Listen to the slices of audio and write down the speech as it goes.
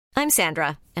I'm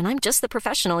Sandra, and I'm just the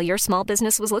professional your small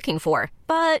business was looking for.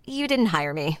 But you didn't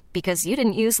hire me because you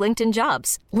didn't use LinkedIn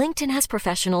Jobs. LinkedIn has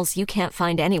professionals you can't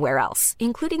find anywhere else,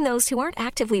 including those who aren't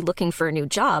actively looking for a new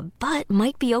job, but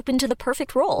might be open to the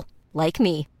perfect role, like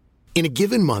me. In a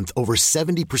given month, over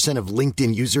 70% of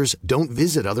LinkedIn users don't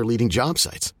visit other leading job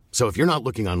sites. So if you're not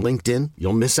looking on LinkedIn,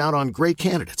 you'll miss out on great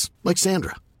candidates like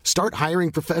Sandra. Start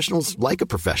hiring professionals like a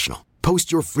professional.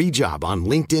 Post your free job on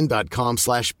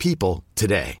linkedin.com/people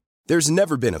today. There's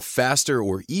never been a faster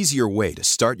or easier way to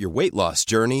start your weight loss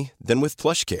journey than with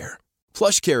PlushCare.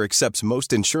 PlushCare accepts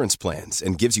most insurance plans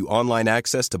and gives you online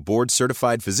access to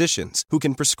board-certified physicians who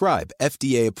can prescribe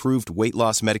FDA-approved weight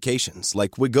loss medications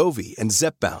like Wegovy and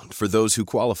Zepbound for those who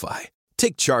qualify.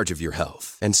 Take charge of your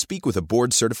health and speak with a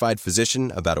board-certified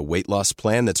physician about a weight loss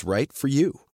plan that's right for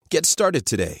you. Get started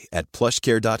today at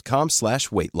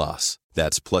plushcare.com/weight loss.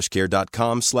 That's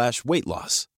plushcare.com/weight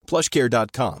loss.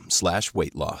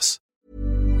 plushcare.com/weight loss.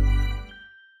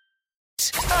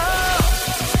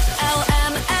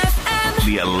 LMFM.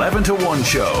 The 11 to 1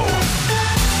 show.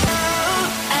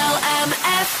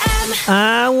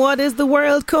 LMFM. What is the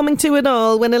world coming to it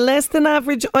all when a less than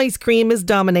average ice cream is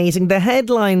dominating the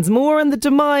headlines? More on the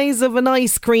demise of an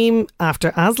ice cream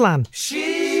after Aslan.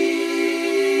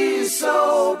 She's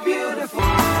so beautiful.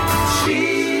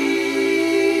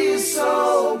 She's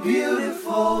so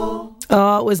beautiful.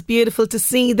 Oh, it was beautiful to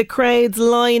see the crowds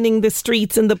lining the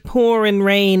streets in the pouring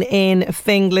rain in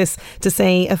Finglas to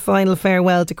say a final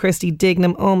farewell to Christy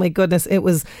Dignam. Oh my goodness, it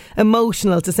was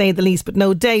emotional to say the least, but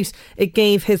no doubt it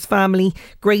gave his family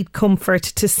great comfort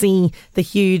to see the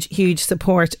huge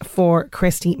support for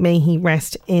Christy. May he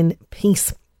rest in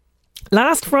peace.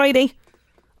 Last Friday,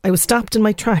 I was stopped in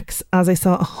my tracks as I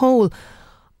saw a whole,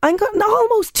 I got an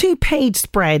almost 2-page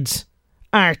spread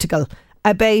article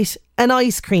about an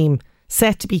ice cream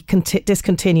set to be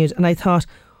discontinued, and I thought,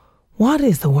 what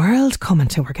is the world coming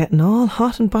to? We're getting all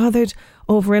hot and bothered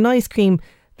over an ice cream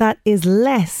that is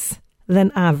less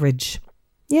than average.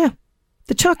 Yeah,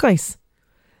 the Choc Ice.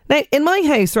 Now, in my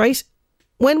house, right,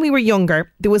 when we were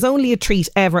younger, there was only a treat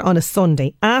ever on a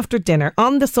Sunday. After dinner,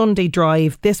 on the Sunday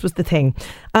drive, this was the thing.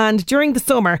 And during the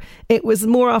summer, it was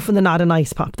more often than not an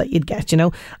ice pop that you'd get, you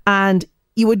know. And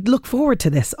you would look forward to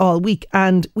this all week,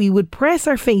 and we would press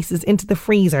our faces into the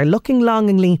freezer, looking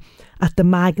longingly at the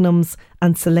Magnums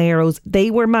and Soleros.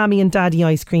 They were mammy and daddy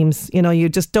ice creams. You know, you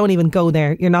just don't even go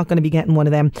there. You're not going to be getting one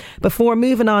of them. Before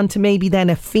moving on to maybe then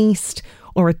a Feast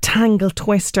or a Tangle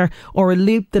Twister or a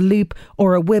Loop the Loop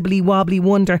or a Wibbly Wobbly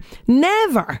Wonder.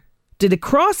 Never did it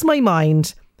cross my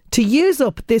mind to use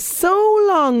up this so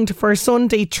longed for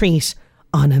Sunday treat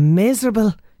on a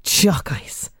miserable Choc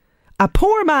Ice. A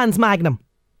poor man's Magnum.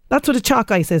 That's what a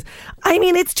Choc Ice is. I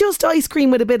mean, it's just ice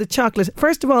cream with a bit of chocolate.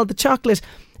 First of all, the chocolate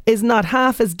is not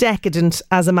half as decadent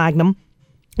as a Magnum.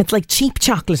 It's like cheap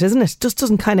chocolate, isn't it? Just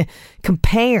doesn't kind of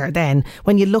compare then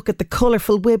when you look at the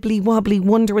colourful Wibbly Wobbly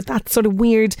Wonder with that sort of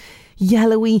weird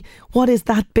yellowy, what is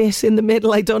that bit in the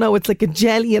middle? I don't know. It's like a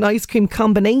jelly and ice cream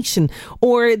combination.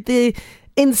 Or the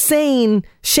insane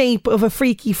shape of a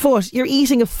freaky foot. You're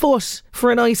eating a foot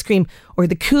for an ice cream. Or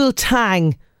the cool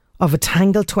tang of a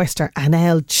Tangle Twister and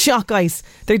Choc Ice.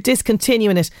 They're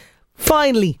discontinuing it.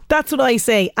 Finally, that's what I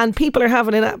say. And people are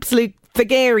having an absolute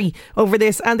fagary over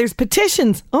this. And there's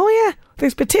petitions. Oh yeah,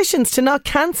 there's petitions to not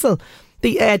cancel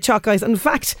the Choc Ice. In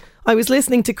fact, I was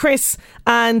listening to Chris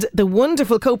and the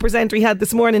wonderful co-presenter he had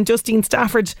this morning, Justine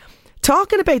Stafford,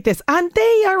 talking about this, and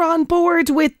they are on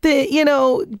board with the, you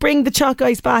know, bring the Choc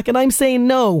Ice back. And I'm saying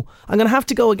no, I'm going to have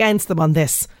to go against them on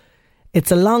this.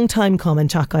 It's a long time coming,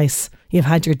 Choc Ice. You've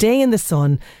had your day in the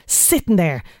sun, sitting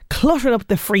there, cluttering up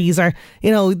the freezer, you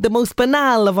know, the most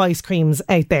banal of ice creams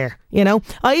out there, you know.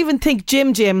 I even think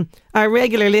Jim, our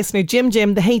regular listener, Jim,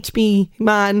 the HB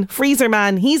man, freezer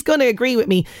man, he's going to agree with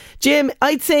me. Jim,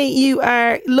 I'd say you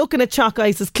are looking at Choc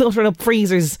Ice as cluttering up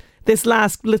freezers this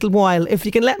last little while. If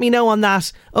you can let me know on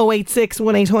that, 086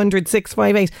 1800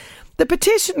 658. The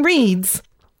petition reads: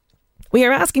 we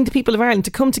are asking the people of Ireland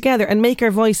to come together and make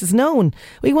our voices known.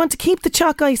 We want to keep the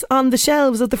Choc Ice on the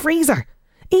shelves of the freezer.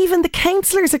 Even the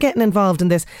councillors are getting involved in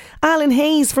this. Alan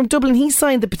Hayes from Dublin, he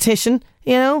signed the petition,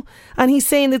 you know, and he's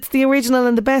saying it's the original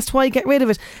and the best. Why get rid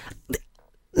of it?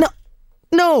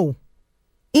 No.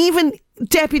 Even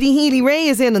Deputy Healy Ray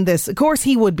is in on this. Of course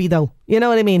he would be, though. You know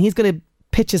what I mean? He's going to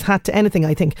pitch his hat to anything,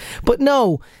 I think. But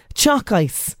no, Choc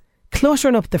Ice,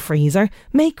 cluttering up the freezer.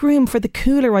 Make room for the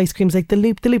cooler ice creams like the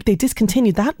Loop the Loop. They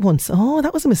discontinued that once. Oh,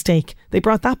 that was a mistake. They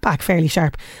brought that back fairly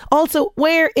sharp. Also,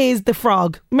 where is the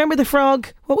frog? Remember the frog?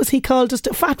 What was he called?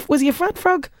 Was he a fat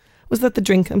frog? Was that the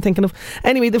drink I'm thinking of?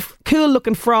 Anyway, the cool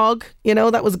looking frog, you know,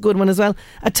 that was a good one as well.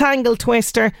 A tangle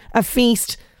twister, a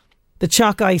feast, the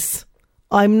chalk ice.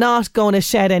 I'm not going to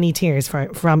shed any tears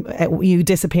from you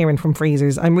disappearing from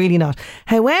freezers. I'm really not.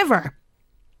 However,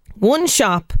 one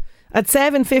shop at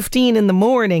 7:15 in the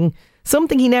morning,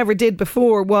 something he never did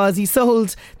before was he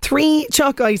sold 3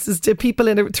 chalk ices to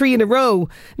people 3 in a row,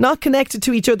 not connected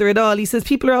to each other at all. He says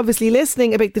people are obviously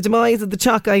listening about the demise of the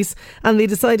chalk ice and they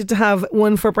decided to have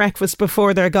one for breakfast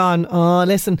before they're gone. Oh,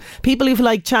 listen, people who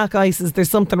like chalk ices, there's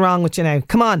something wrong with you now.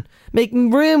 Come on,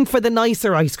 making room for the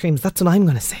nicer ice creams. That's what I'm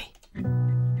going to say.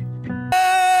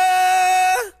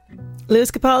 Lewis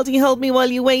Capaldi, Hold Me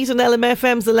While You Wait on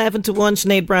LMFM's 11 to 1.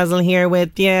 Sinead Brazel here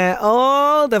with you.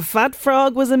 Oh, the fat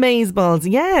frog was amazeballs.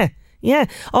 Yeah.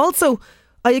 Also,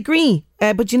 I agree,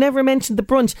 but you never mentioned the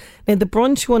brunch. Now, the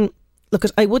brunch one, look,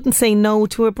 I wouldn't say no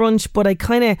to a brunch, but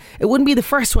it wouldn't be the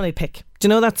first one I'd pick. Do you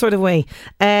know, that sort of way?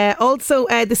 Also,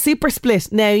 the super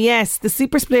split. Now, yes, the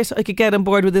super split I could get on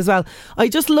board with as well. I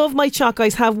just love my chalk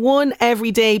ice. Have one every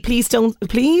day. Please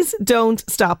don't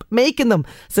stop making them,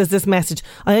 says this message.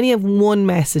 I only have one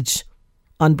message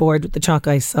on board with the chalk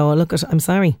ice. So look, I'm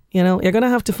sorry. You know, you're going to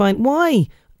have to find, why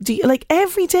do you like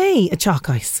every day a chalk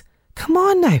ice? Come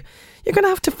on now. You're going to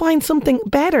have to find something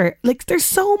better. Like, there's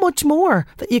so much more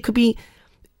that you could be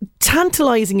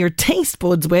tantalising your taste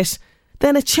buds with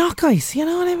than a chalk ice. You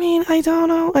know what I mean? I don't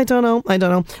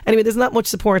know. Anyway, there's not much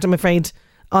support, I'm afraid,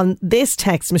 on this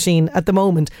text machine at the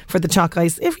moment for the chalk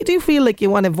ice. If you do feel like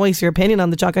you want to voice your opinion on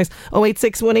the chalk ice,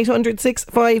 086 1800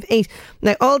 658.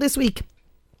 Now, all this week,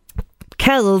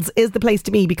 Kells is the place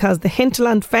to be because the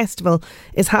Hinterland Festival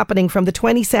is happening from the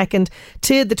 22nd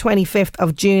to the 25th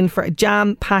of June for a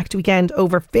jam-packed weekend,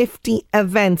 over 50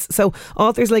 events. So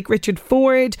authors like Richard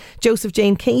Ford, Joseph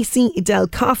Jane Casey, Adele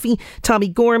Coffey, Tommy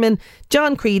Gorman,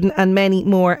 John Creedon and many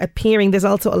more appearing. There's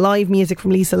also a live music from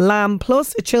Lisa Lamb,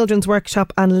 plus a children's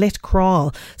workshop and lit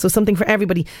crawl. So something for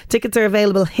everybody. Tickets are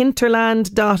available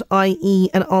hinterland.ie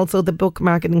and also the book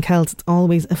market in Kells. It's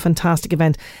always a fantastic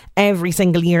event every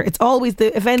single year. It's always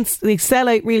the events, they sell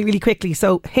out really, really quickly.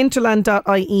 So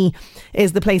hinterland.ie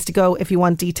is the place to go if you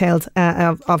want details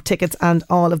of tickets and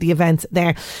all of the events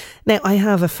there. Now, I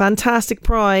have a fantastic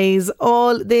prize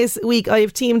all this week. I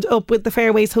have teamed up with the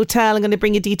Fairways Hotel. I'm going to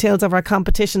bring you details of our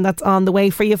competition that's on the way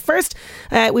for you. First,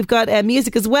 we've got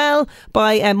music as well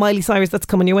by Miley Cyrus. That's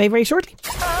coming your way very shortly.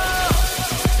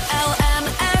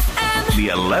 LMFM. The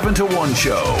 11 to 1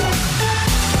 show.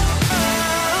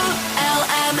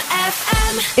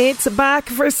 It's back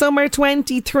for summer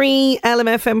 23,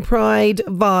 LMFM Pride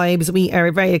Vibes. We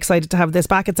are very excited to have this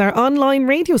back. It's our online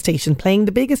radio station playing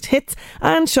the biggest hits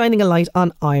and shining a light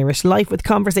on Irish life with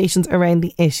conversations around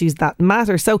the issues that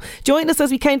matter. So join us as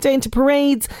we count down to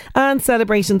parades and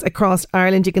celebrations across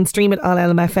Ireland. You can stream it on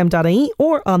lmfm.ie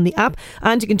or on the app,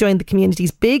 and you can join the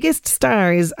community's biggest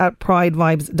stars at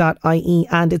pridevibes.ie,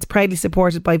 and it's proudly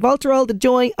supported by Voltarol, the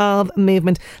joy of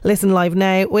movement. Listen live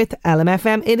now with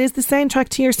LMFM. It is the soundtrack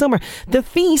to your summer. The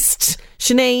Feast,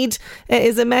 Sinead,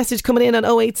 is a message coming in on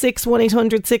 086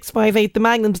 1800 658. The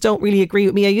Magnums don't really agree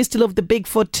with me. I used to love the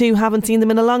Bigfoot too. Haven't seen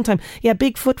them in a long time. Yeah,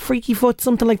 Bigfoot, Freaky Foot,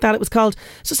 something like that it was called.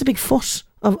 It's just a big foot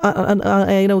of kind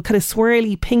of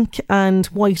swirly pink and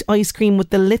white ice cream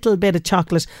with the little bit of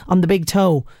chocolate on the big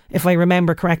toe, if I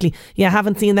remember correctly. Yeah, I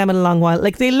haven't seen them in a long while.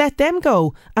 Like, they let them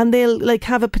go and they'll like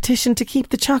have a petition to keep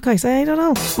the chalk ice. I don't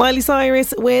know. Miley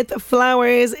Cyrus with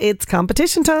Flowers. It's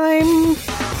competition time.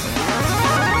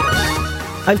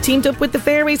 I've teamed up with the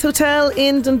Fairways Hotel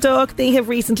in Dundalk. They have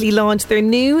recently launched their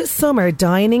new summer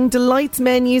dining delights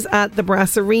menus at the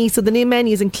Brasserie. So the new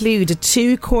menus include a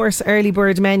 2-course early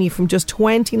bird menu from just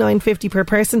 $29.50 per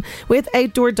person, with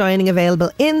outdoor dining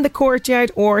available in the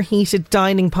courtyard or heated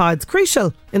dining pods.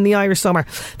 Crucial in the Irish summer.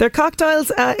 Their cocktails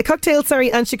and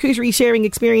charcuterie sharing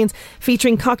experience,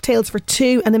 featuring cocktails for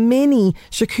 2 and a mini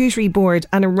charcuterie board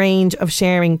and a range of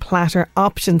sharing platter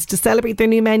options. To celebrate their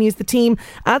new menus, the team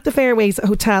at the Fairways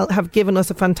Hotel have given us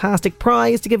a fantastic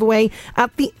prize to give away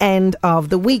at the end of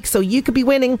the week. So you could be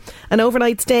winning an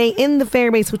overnight stay in the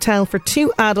Fairways Hotel for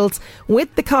 2 adults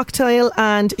with the cocktail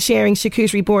and sharing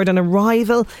charcuterie board on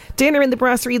arrival, dinner in the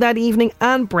Brasserie that evening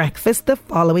and breakfast the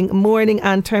following morning.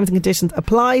 And terms and conditions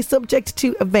apply, subject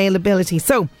to availability.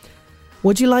 So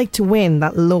would you like to win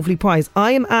that lovely prize?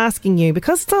 I am asking you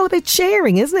because it's all about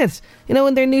sharing, isn't it? You know,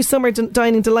 in their new summer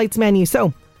dining delights menu.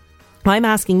 So I'm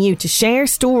asking you to share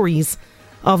stories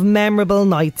of memorable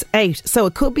nights out. So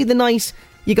it could be the night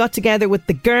you got together with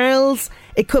the girls.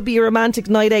 It could be a romantic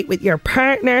night out with your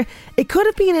partner. It could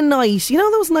have been a night, you know,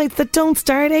 those nights that don't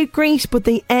start out great but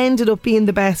they ended up being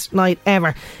the best night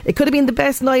ever. It could have been the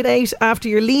best night out after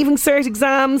your Leaving Cert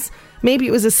exams, Maybe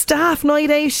it was a staff night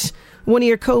out. One of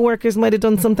your co-workers might have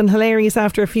done something hilarious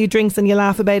after a few drinks and you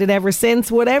laugh about it ever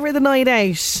since. Whatever the night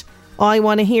out, I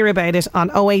want to hear about it on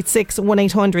 086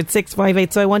 1800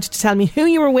 658. So I want you to tell me who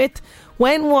you were with,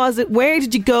 when was it, where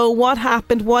did you go, what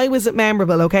happened, why was it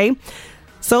memorable, okay?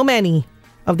 So many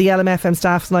of the LMFM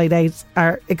staff's night out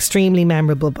are extremely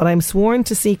memorable, but I'm sworn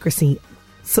to secrecy.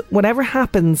 So whatever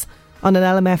happens on an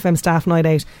LMFM staff night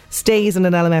out stays on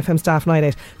an LMFM staff night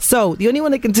out. So the only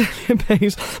one I can tell you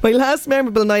about, my last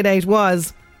memorable night out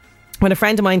was when a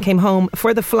friend of mine came home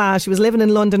for the Flash. She was living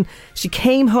in London. She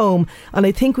came home and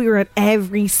I think we were at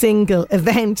every single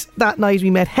event that night. We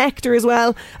met Hector as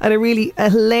well and a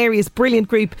hilarious, brilliant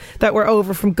group that were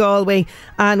over from Galway,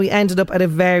 and we ended up at a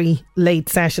very late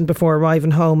session before arriving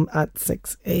home at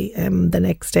 6 a.m. the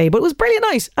next day. But it was a brilliant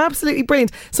night, absolutely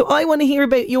brilliant. So I want to hear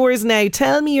about yours now.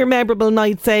 Tell me your memorable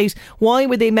nights out. Why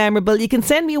were they memorable? You can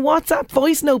send me a WhatsApp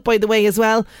voice note, by the way, as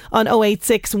well, on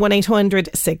 086 1800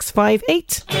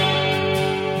 658.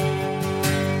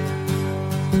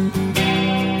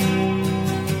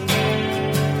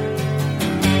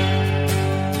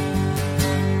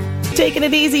 Taking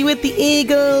it easy with the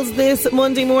Eagles this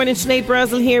Monday morning. Sinead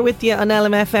Brazel here with you on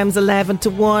LMFM's 11 to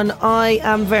 1. I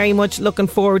am very much looking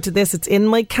forward to this. It's in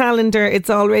my calendar. It's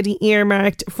already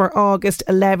earmarked for August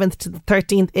 11th to the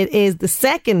 13th. It is the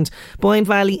second Boyne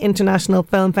Valley International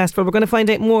Film Festival. We're going to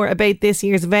find out more about this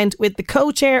year's event with the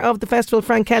co-chair of the festival,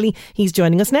 Frank Kelly. He's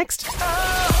joining us next.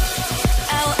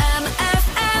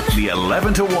 LMFM. The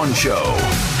 11 to 1 show.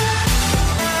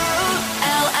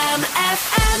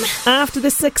 After the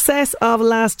success of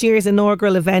last year's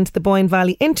inaugural event, the Boyne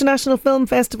Valley International Film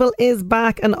Festival is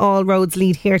back and all roads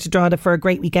lead here to Drogheda for a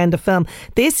great weekend of film.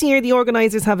 This year the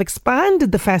organisers have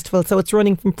expanded the festival, so it's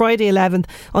running from Friday 11th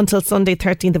until Sunday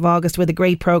 13th of August with a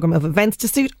great programme of events to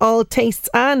suit all tastes.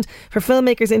 And for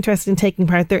filmmakers interested in taking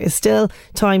part, there is still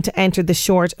time to enter the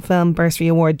Short Film Bursary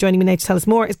Award. Joining me now to tell us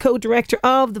more is co-director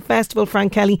of the festival,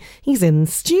 Frank Kelly. He's in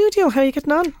the studio. How are you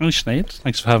getting on? Hi Sinead,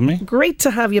 thanks for having me. Great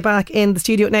to have you back in the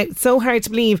studio. Now, it's so hard to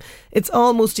believe it's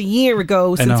almost a year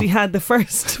ago since we had the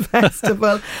first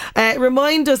festival.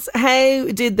 Remind us, how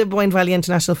did the Boyne Valley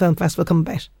International Film Festival come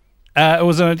about? It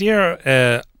was an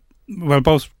idea,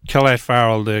 both Colette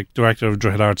Farrell, the director of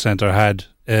Drogheda Arts Centre, had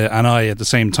and I at the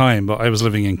same time, but I was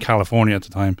living in California at the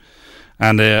time.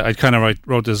 And I kind of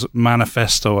wrote this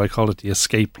manifesto. I called it the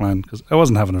escape plan because I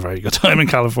wasn't having a very good time in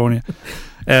California.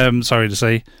 Sorry to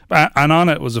say. And on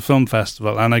it was a film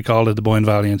festival, and I called it the Boyne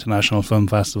Valley International Film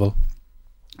Festival.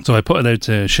 So I put it out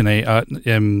to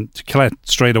Sinead, to Colette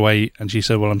straight away, and she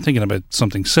said, well, I'm thinking about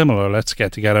something similar. Let's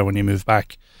get together when you move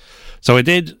back. So I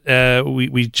did.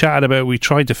 We chatted about it. We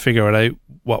tried to figure it out,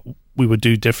 what we would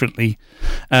do differently.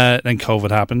 Then COVID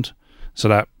happened. So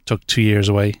that took 2 years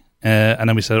away. And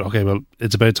then we said, okay, well,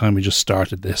 it's about time we just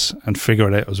started this and figure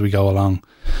it out as we go along.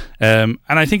 And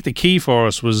I think the key for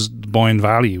us was Boyne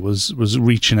Valley, was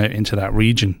reaching out into that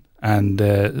region and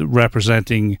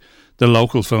representing the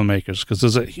local filmmakers, because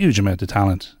there's a huge amount of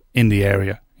talent in the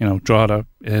area. You know, Drogheda,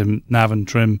 Navan,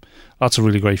 Trim, lots of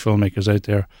really great filmmakers out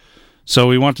there. So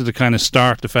we wanted to kind of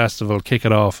start the festival, kick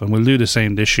it off, and we'll do the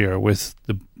same this year with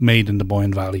the Made in the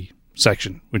Boyne Valley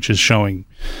section, which is showing,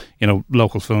 you know,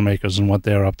 local filmmakers and what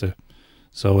they're up to.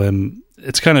 So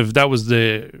it's kind of, that was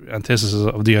the antithesis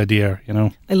of the idea, you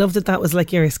know. I love that was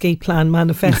like your escape plan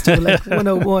manifesto, like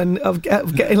 101 of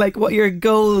like what your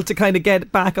goal to kind of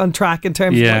get back on track in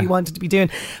terms of what you wanted to be doing.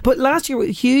 But last year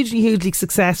was hugely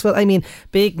successful. I mean,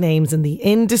 big names in the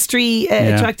industry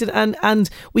attracted, and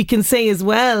we can say as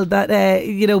well that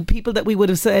you know, people that we would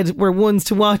have said were ones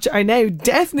to watch are now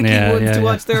definitely ones to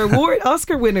watch. They're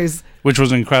Oscar winners, which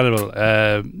was incredible.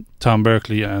 Tom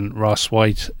Berkeley and Ross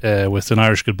White with An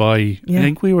Irish Goodbye. I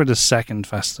think we were the second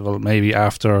festival, maybe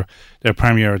after their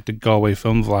premiere at the Galway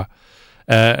Film Vla.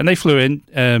 And they flew in.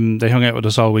 They hung out with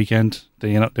us all weekend.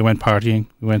 They went partying.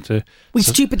 We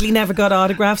stupidly never got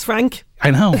autographs, Frank.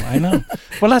 I know.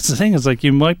 Well, that's the thing. Is like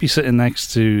you might be sitting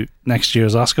next to next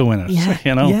year's Oscar winners.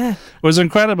 You know, it was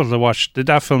incredible to watch.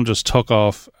 That film just took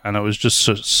off, and it was just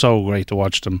so great to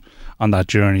watch them on that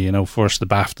journey. You know, first the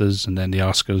BAFTAs and then the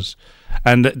Oscars.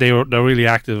 And they're really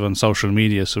active on social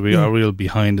media, so we got a real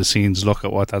behind the scenes look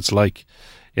at what that's like.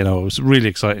 You know, it was really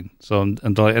exciting. So and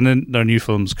then their new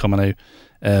film's coming out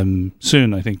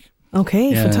soon, I think.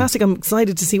 Okay, Yeah. fantastic. I'm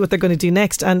excited to see what they're going to do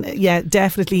next. And yeah,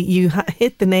 definitely you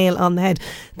hit the nail on the head.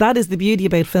 That is the beauty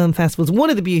about film festivals. One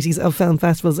of the beauties of film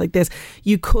festivals like this,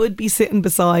 you could be sitting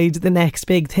beside the next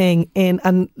big thing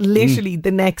and literally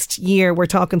the next year. We're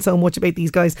talking so much about these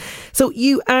guys. So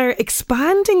you are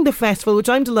expanding the festival, which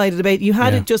I'm delighted about. You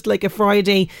had it just like a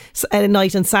Friday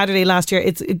night and Saturday last year.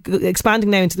 It's expanding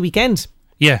now into the weekend.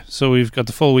 Yeah, so we've got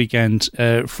the full weekend.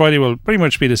 Friday will pretty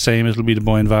much be the same. It'll be the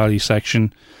Boyne Valley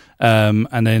section.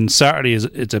 And then Saturday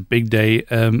it's a big day.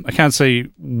 I can't say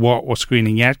what we're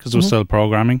screening yet because we're still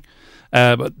programming.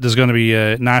 But there's going to be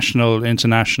national,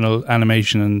 international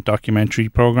animation and documentary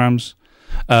programs.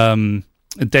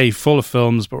 A day full of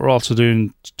films, but we're also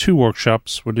doing 2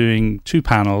 workshops. We're doing 2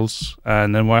 panels,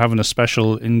 and then we're having a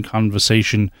special in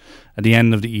conversation at the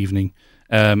end of the evening.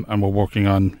 And we're working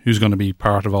on who's going to be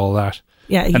part of all that.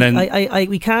 Yeah, and then,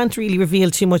 we can't really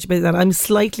reveal too much about that. I'm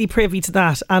slightly privy to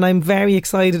that, and I'm very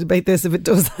excited about this if it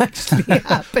does actually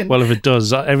happen. Well, if it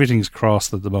does, everything's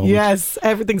crossed at the moment. Yes,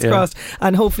 everything's crossed,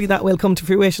 and hopefully that will come to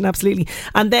fruition, absolutely.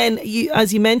 And then,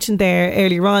 as you mentioned there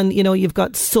earlier on, you've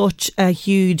got such a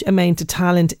huge amount of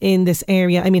talent in this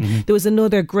area. I mean, there was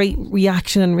another great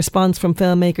reaction and response from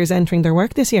filmmakers entering their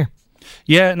work this year.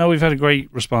 Yeah, no, we've had a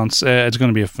great response. It's going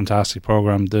to be a fantastic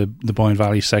programme, the Boyne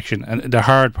Valley section. And the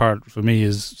hard part for me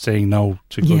is saying no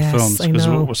to good films, because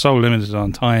we're so limited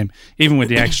on time, even with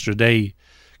the extra day.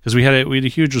 Because we had a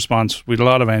huge response. We had a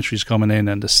lot of entries coming in,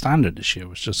 and the standard this year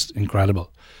was just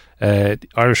incredible. The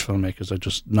Irish filmmakers are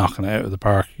just knocking it out of the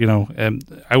park.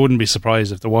 I wouldn't be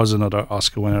surprised if there was another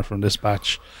Oscar winner from this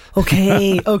batch.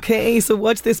 Okay, so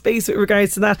watch this space with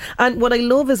regards to that. And what I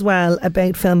love as well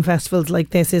about film festivals like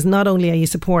this is not only are you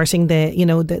supporting the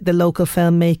local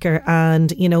filmmaker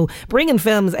and bringing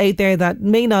films out there that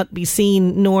may not be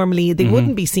seen normally, they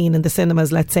wouldn't be seen in the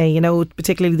cinemas, let's say,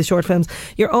 particularly the short films.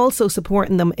 You're also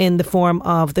supporting them in the form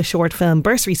of the short film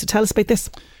bursary. So tell us about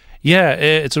this. Yeah,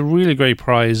 it's a really great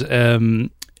prize.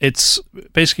 It's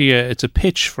basically it's a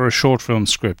pitch for a short film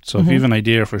script. So if you have an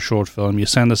idea for a short film, you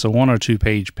send us a 1 or 2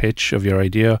 page pitch of your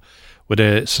idea with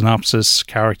a synopsis,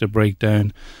 character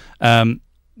breakdown.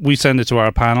 We send it to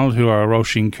our panel, who are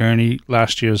Roisin Kearney,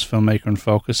 last year's Filmmaker in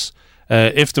Focus.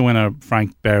 If the winner,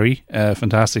 Frank Berry, a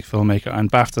fantastic filmmaker,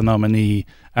 and BAFTA nominee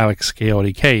Alex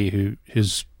Coyote, who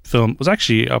his film was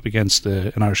actually up against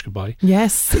An Irish Goodbye.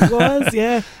 Yes, it was,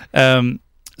 yeah.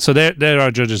 So they're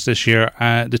our judges this year.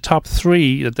 The top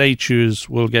 3 that they choose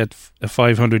will get a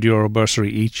 €500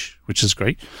 bursary each, which is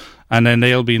great. And then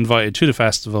they'll be invited to the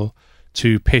festival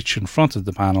to pitch in front of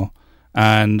the panel.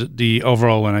 And the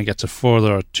overall winner gets a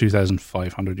further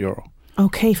 €2,500.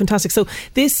 Okay, fantastic. So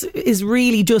this is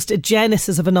really just a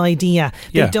genesis of an idea.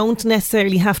 They don't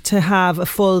necessarily have to have a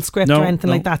full script or anything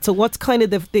like that. So what's kind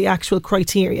of the actual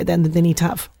criteria then that they need to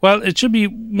have? Well, it should be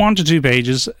 1 to 2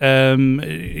 pages,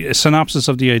 a synopsis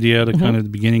of the idea, the kind of the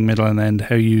beginning, middle and end,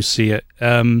 how you see it,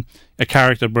 a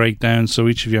character breakdown, so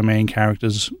each of your main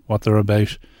characters, what they're about.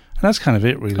 And that's kind of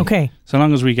it, really. Okay. So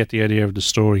long as we get the idea of the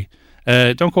story.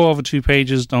 Don't go over 2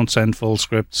 pages. Don't send full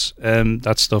scripts.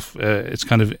 That stuff, it's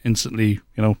kind of instantly,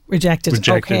 rejected.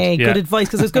 Okay, good advice.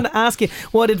 Because I was going to ask you,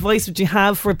 what advice would you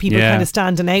have for people kind of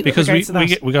standing out? Because with regards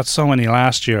to that? we got so many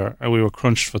last year, and we were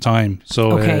crunched for time.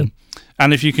 So,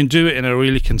 and if you can do it in a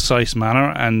really concise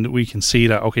manner, and we can see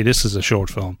that, okay, this is a short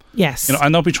film. Yes.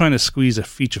 And not be trying to squeeze a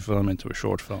feature film into a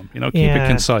short film. Keep it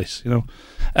concise.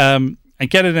 And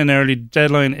get it in early.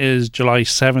 Deadline is July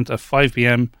 7th at 5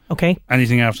 p.m. Okay.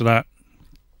 Anything after that,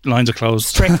 lines are closed.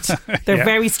 Strict. They're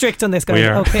very strict on this, guys. We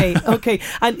are. Okay.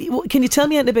 And can you tell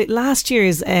me anything about last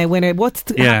year's winner? What's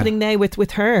happening now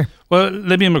with her? Well,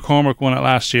 Libby McCormick won it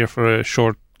last year for a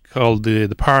short called The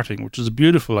Parting, which was a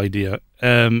beautiful idea.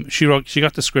 She got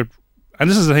the script,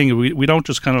 and this is the thing, we don't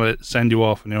just kind of send you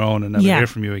off on your own and never hear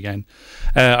from you again.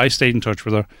 I stayed in touch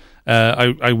with her.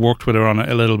 I worked with her on it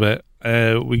a little bit.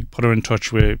 We put her in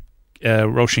touch with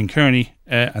Roisin Kearney,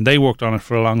 and they worked on it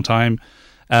for a long time.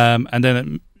 And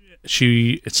then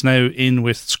it's now in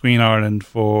with Screen Ireland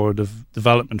for the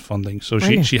development funding. So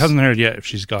she hasn't heard yet if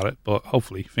she's got it, but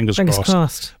hopefully, fingers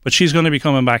crossed. But she's going to be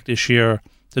coming back this year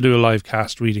to do a live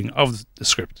cast reading of the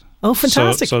script. Oh,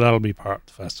 fantastic. So that'll be part of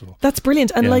the festival. That's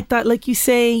brilliant. And like that, like you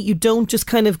say, you don't just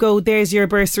kind of go, there's your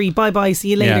bursary, bye-bye, see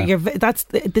you later. That's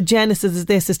the genesis of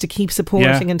this, is to keep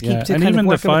supporting and keep to and kind even of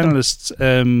working the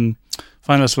finalists,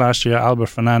 finalist last year, Albert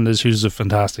Fernandez, who's a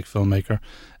fantastic filmmaker.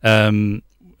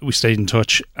 We stayed in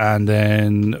touch, and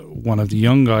then one of the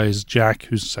young guys, Jack,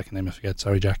 whose second name I forget,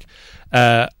 sorry Jack,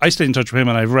 I stayed in touch with him,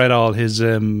 and I've read all his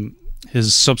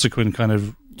subsequent kind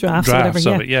of drafts or whatever,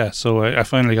 of it. Yeah, so I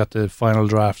finally got the final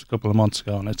draft a couple of months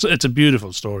ago, and it's a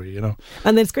beautiful story, you know.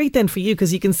 And then it's great then for you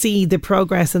because you can see the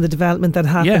progress and the development that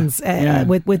happens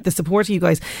with the support of you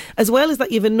guys, as well as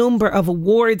that you have a number of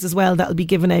awards as well that will be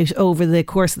given out over the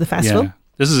course of the festival. Yeah.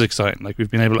 This is exciting. Like, we've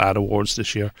been able to add awards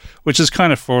this year, which is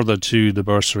kind of further to the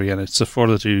bursary, and it's a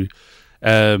further to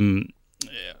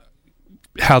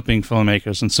helping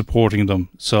filmmakers and supporting them.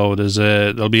 So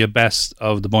there'll be a best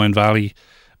of the Boyne Valley,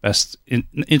 best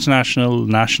international,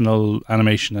 national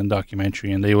animation and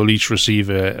documentary, and they will each receive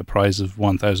a prize of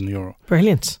 €1,000.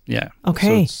 Brilliant. Yeah.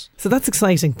 Okay. So that's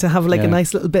exciting to have a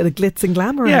nice little bit of glitz and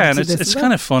glamour. Yeah, and it's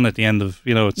kind of fun at the end of,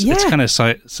 it's kind of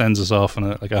sends us off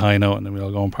on a high note, and then we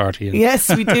all go and party.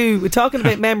 Yes, we do. We're talking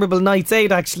about memorable nights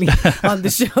out actually on the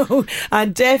show,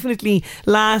 and definitely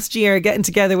last year getting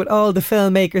together with all the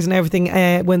filmmakers and everything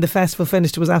when the festival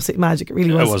finished was absolute magic. It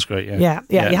really was. It was great. Yeah.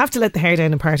 You have to let the hair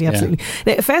down and party. Absolutely.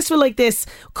 Now, a festival like this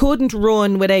couldn't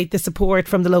run without the support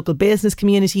from the local business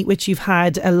community, which you've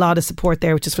had a lot of support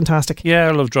there, which is fantastic. Yeah,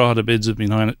 I love Drogheda Bids have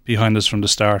been behind us from the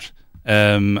start,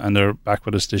 and they're back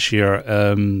with us this year.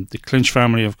 The Clinch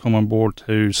family have come on board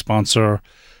to sponsor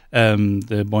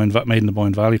the Made in the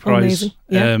Boyne Valley Prize.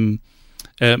 Amazing.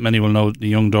 Yeah. Many will know the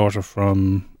young daughter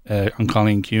from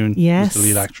Colleen Kuhn, who's the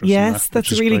lead actress. Yes,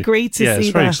 that's really great to see. It's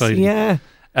very exciting. Yeah.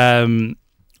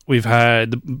 We've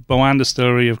had the Boann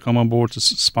Distillery have come on board to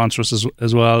sponsor us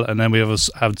as well, and then we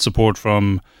have support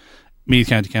from Meath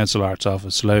County Council Arts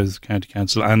Office, Louth County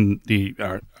Council, and the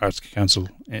Arts Council,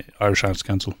 Irish Arts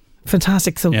Council.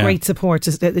 Fantastic. So great support,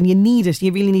 and you need it.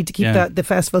 You really need to keep the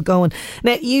festival going.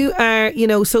 Now, you are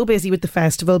so busy with the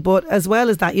festival, but as well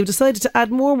as that, you've decided to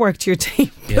add more work to your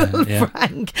table,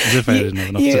 Frank. As if I didn't have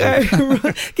enough to do.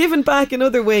 Are giving back in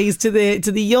other ways to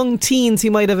the young teens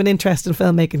who might have an interest in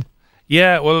filmmaking.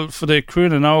 Yeah, well, for the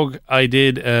Cruin and Og, I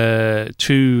did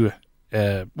 2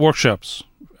 workshops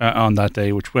on that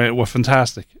day, which were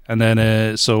fantastic. And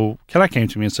then so Kellett came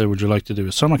to me and said, would you like to do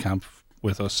a summer camp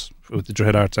with us, with the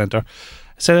Drogheda Arts Centre? I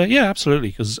said, yeah, absolutely,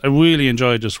 because I really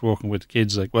enjoy just working with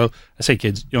kids, I say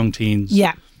kids, young teens,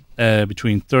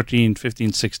 between 13,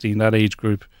 15, 16, that age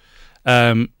group. So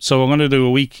I'm going to do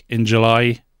a week in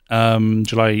July, let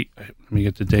me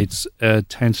get the dates,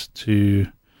 10th to...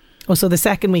 Oh, so the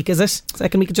second week, is it?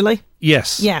 Second week of July?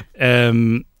 Yes. Yeah.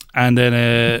 And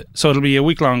then, so it'll be a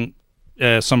week-long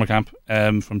summer camp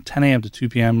from 10 a.m. to 2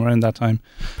 p.m. around that time.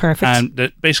 Perfect.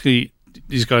 And basically,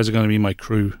 these guys are going to be my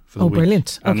crew for the week. Oh,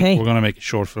 brilliant. And okay. we're going to make a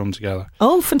short film together.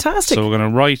 Oh, fantastic. So we're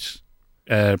going to write,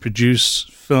 produce,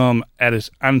 film, edit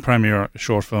and premiere a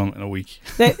short film in a week.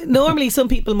 Now, normally some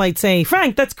people might say,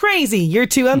 Frank, that's crazy, you're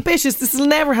too ambitious, this will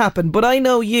never happen. But I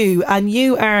know you, and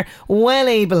you are well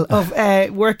able of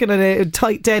working on a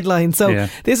tight deadline, so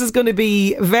this is going to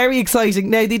be very exciting.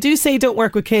 Now, they do say don't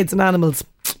work with kids and animals.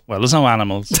 Well, there's no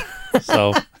animals,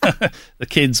 so the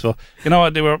kids, well, you know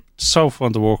what, they were so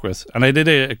fun to work with. And I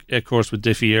did a course with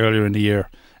Diffie earlier in the year,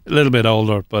 a little bit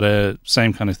older, but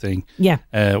same kind of thing. Yeah.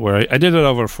 Where I did it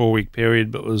over a 4-week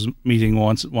period, but was meeting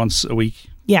once a week.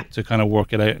 Yeah. To kind of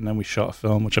work it out, and then we shot a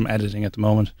film, which I'm editing at the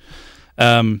moment.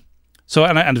 So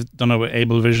and I've done it with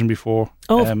Ablevision before.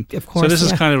 Oh, of course. So this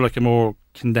is kind of like a more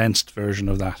condensed version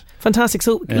of that. Fantastic.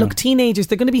 So look, teenagers,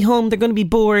 they're going to be home, they're going to be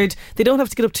bored, they don't have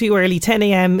to get up too early, 10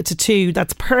 a.m. to 2.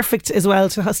 That's perfect as well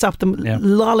to stop them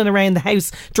lolling around the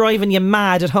house, driving you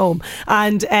mad at home.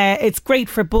 And it's great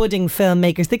for budding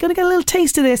filmmakers. They're going to get a little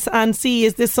taste of this and see,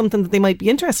 is this something that they might be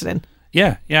interested in?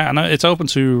 Yeah, and it's open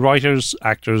to writers,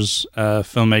 actors,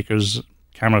 filmmakers,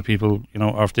 camera people,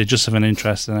 or if they just have an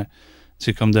interest in it,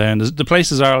 to come down. The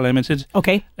places are limited.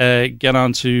 Okay. Get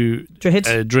on to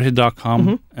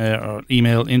drogheda.com or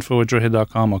email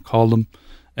info@drogheda.com or call them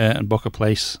and book a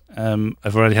place.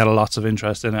 I've already had lots of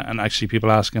interest in it, and actually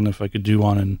people asking if I could do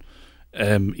one in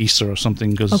Easter or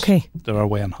something, because they're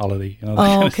away on holiday.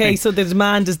 Okay, so the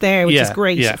demand is there, which is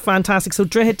great. Yeah. Fantastic. So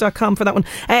drogheda.com for that one.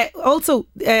 Also,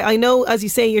 I know, as you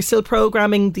say, you're still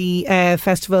programming the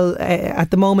festival at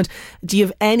the moment. Do you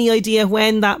have any idea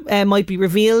when that might be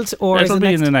revealed? Or it'll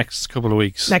be in the next couple of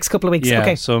weeks. Next couple of weeks,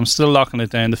 okay. So I'm still locking it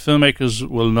down. The filmmakers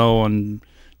will know on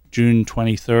June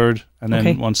 23rd, and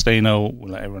then once they know,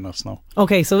 we'll let everyone else know.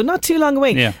 Okay, so not too long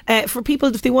away. Yeah. For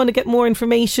people, if they want to get more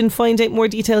information, find out more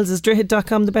details, is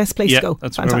drogheda.com the best place to go?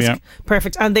 That's fantastic. Where we are.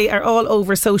 Perfect. And they are all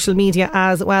over social media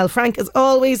as well. Frank, as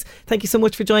always, thank you so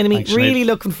much for joining me. Thanks, really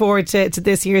looking forward to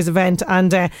this year's event,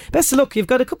 and best of luck. You've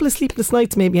got a couple of sleepless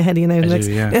nights maybe ahead of you now.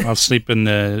 I'll sleep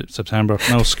in September.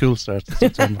 No, school starts in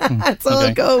September. It's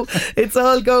all go. It's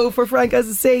all go for Frank. As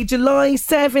I say, July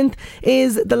 7th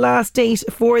is the last date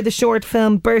for the short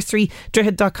film Bursary.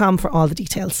 Drogheda.com for all the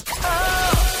details.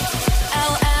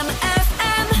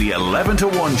 LMFM. The 11 to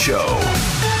 1 Show.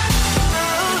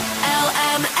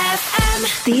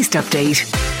 LMFM. The East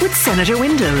Update with Senator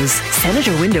Windows.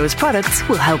 Senator Windows products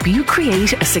will help you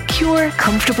create a secure,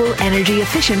 comfortable, energy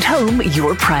efficient home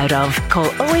you're proud of. Call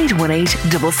 0818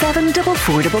 77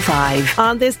 4455.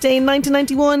 On this day in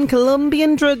 1991,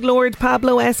 Colombian drug lord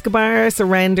Pablo Escobar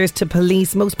surrenders to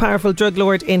police. Most powerful drug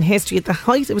lord in history. At the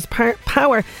height of his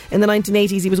power in the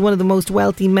 1980s, he was one of the most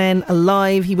wealthy men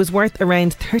alive. He was worth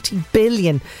around 30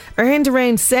 billion, earned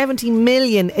around 70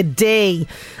 million a day.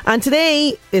 And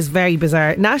today is very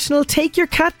bizarre. National Take Your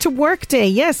Cat to Work Day.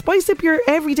 Yes, spice up your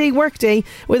everyday work day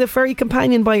with a furry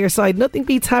companion by your side. Nothing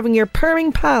beats having your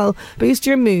purring pal boost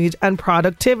your mood and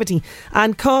productivity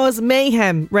and cause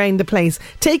mayhem round the place.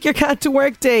 Take Your Cat to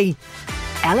Work Day.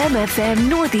 LMFM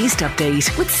Northeast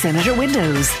Update with Senator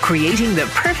Windows. Creating the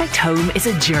perfect home is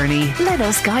a journey. Let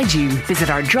us guide you. Visit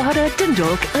our Drogheda,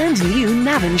 Dundalk and new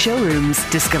Navan showrooms.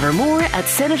 Discover more at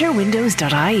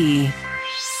senatorwindows.ie.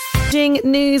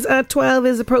 News at 12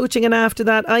 is approaching, and after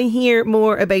that I hear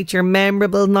more about your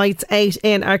memorable nights out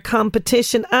in our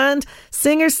competition, and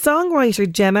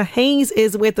singer-songwriter Gemma Hayes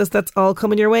is with us. That's all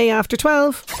coming your way after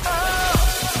 12.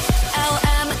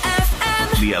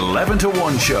 LMFM. The 11 to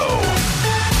 1 Show.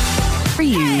 For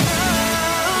you.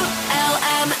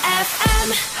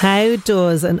 How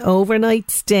does an overnight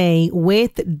stay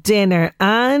with dinner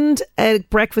and a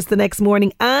breakfast the next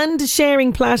morning and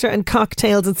sharing platter and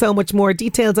cocktails and so much more?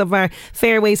 Details of our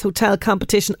Fairways Hotel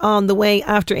competition on the way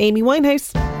after Amy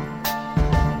Winehouse.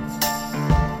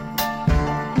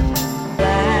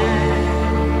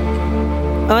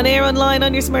 On air, online,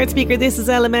 on your smart speaker, this is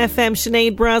LMFM.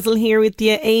 Sinead Brazel here with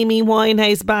you. Amy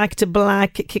Winehouse, Back to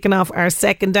Black, kicking off our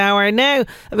second hour. Now,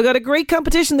 have we got a great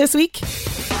competition this week?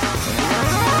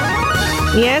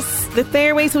 Yes, the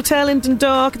Fairways Hotel in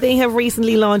Dundalk, they have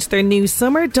recently launched their new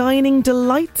Summer Dining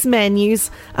Delights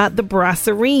menus at the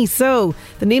Brasserie. So,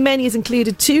 the new menus include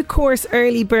a 2-course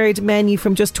early bird menu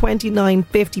from just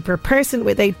 $29.50 per person,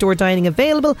 with outdoor dining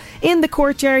available in the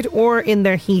courtyard or in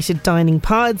their heated dining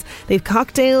pods. They've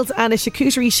cocktails and a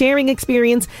charcuterie sharing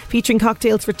experience featuring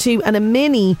cocktails for two and a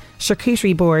mini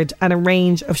charcuterie board and a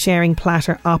range of sharing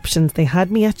platter options. They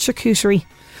had me at charcuterie.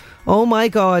 Oh my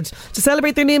God. To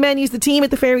celebrate their new menus, the team at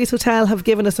the Fairways Hotel have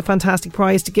given us a fantastic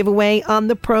prize to give away on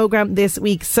the programme this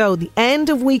week. So the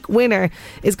end of week winner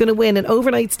is going to win an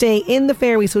overnight stay in the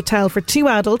Fairways Hotel for 2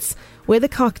 adults with a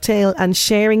cocktail and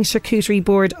sharing charcuterie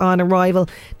board on arrival,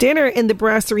 dinner in the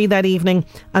brasserie that evening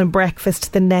and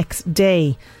breakfast the next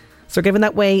day. So we're giving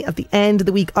that away at the end of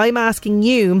the week. I'm asking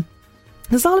you,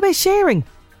 it's all about sharing.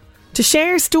 To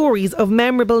share stories of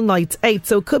memorable nights out.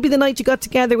 So it could be the night you got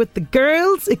together with the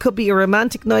girls, it could be a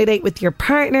romantic night out with your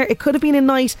partner, it could have been a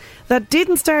night that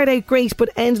didn't start out great but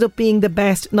ended up being the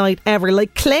best night ever,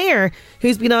 like Claire,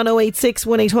 who's been on 086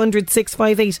 1800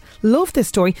 658. Love this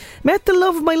story. Met the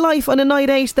love of my life on a night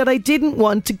out that I didn't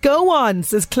want to go on,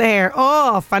 says Claire.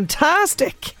 Oh,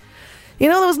 fantastic. You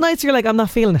know those nights you're like, I'm not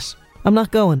feeling it, I'm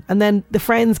not going, and then the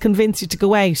friends convince you to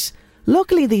go out.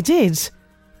 Luckily they did.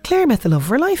 Claire met the love of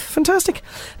her life. Fantastic.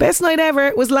 Best night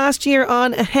ever was last year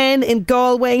on a hen in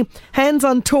Galway. Hens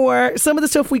on tour. Some of the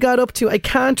stuff we got up to I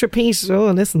can't repeat.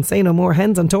 Oh, listen, say no more.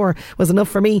 Hens on tour was enough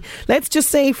for me. Let's just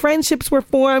say friendships were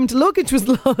formed, luggage was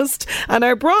lost, and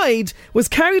our bride was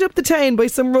carried up the town by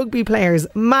some rugby players.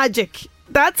 Magic.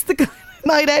 That's the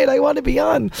night out I want to be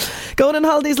on. Going on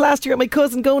holidays last year with my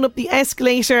cousin, going up the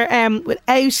escalator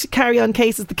without carry-on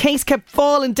cases. The case kept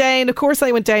falling down. Of course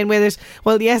I went down with it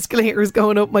while the escalator was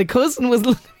going up. My cousin was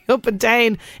looking up and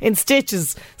down in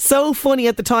stitches. So funny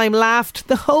at the time. Laughed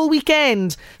the whole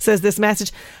weekend, says this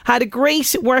message. Had a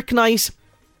great work night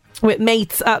with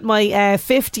mates at my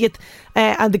 50th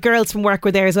and the girls from work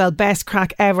were there as well. Best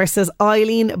crack ever, says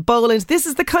Eileen Boland. This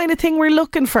is the kind of thing we're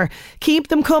looking for. Keep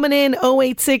them coming in.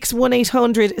 086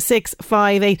 1800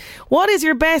 658. What is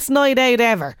your best night out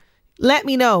ever? Let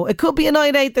me know. It could be a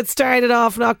night out that started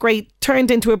off not great,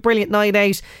 turned into a brilliant night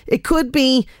out. It could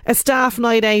be a staff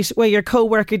night out where your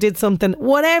co-worker did something.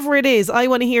 Whatever it is, I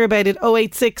want to hear about it.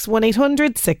 086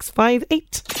 1800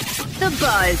 658. The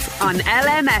Buzz on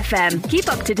LMFM.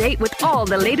 Keep up to date with all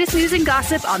the latest news and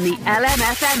gossip on the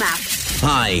LMFM app.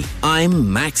 Hi,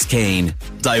 I'm Max Kane.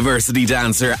 Diversity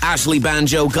dancer Ashley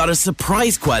Banjo got a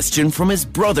surprise question from his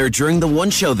brother during the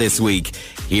One Show this week.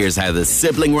 Here's how the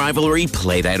sibling rivalry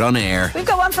played out on air. We've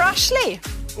got one for Ashley.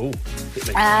 Oh.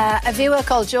 A viewer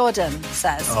called Jordan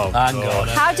says, God.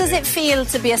 How does it feel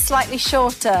to be a slightly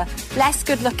shorter, less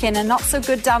good looking and not so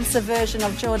good dancer version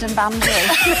of Jordan Banjo?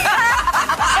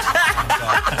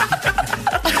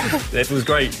 It was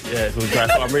great. Yeah, it was great.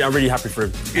 I'm really happy for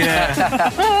him.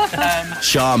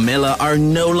 Shaw Miller are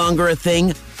no longer a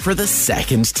thing. for the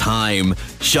second time.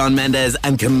 Shawn Mendes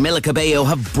and Camila Cabello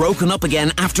have broken up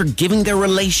again after giving their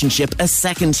relationship a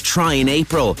second try in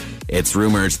April. It's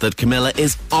rumoured that Camila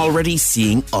is already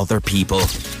seeing other people.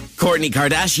 Kourtney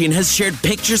Kardashian has shared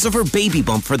pictures of her baby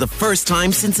bump for the first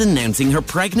time since announcing her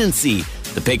pregnancy.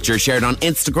 The picture shared on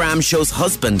Instagram shows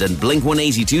husband and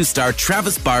Blink-182 star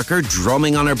Travis Barker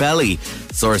drumming on her belly.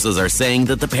 Sources are saying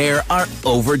that the pair are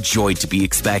overjoyed to be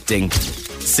expecting.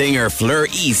 Singer Fleur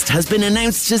East has been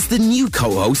announced as the new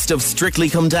co-host of Strictly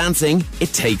Come Dancing,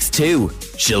 It Takes Two.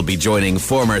 She'll be joining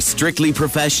former Strictly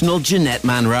professional Jeanette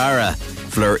Manrara.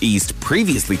 Fleur East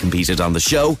previously competed on the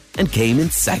show and came in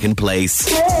second place.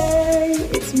 Hey,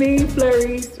 it's me, Fleur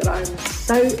East, and I'm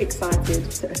so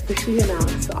excited to officially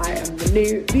announce that I am the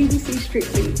new BBC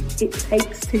Strictly It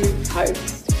Takes Two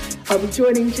host. I'll be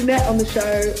joining Jeanette on the show,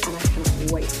 and I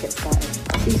cannot wait to get started.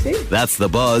 See you soon. That's The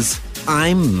Buzz.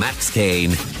 I'm Max Kane.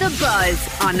 The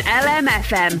Buzz on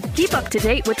LMFM. Keep up to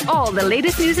date with all the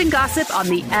latest news and gossip on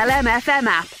the LMFM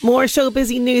app. More show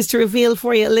busy news to reveal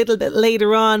for you a little bit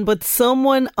later on, but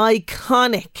someone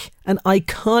iconic, an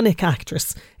iconic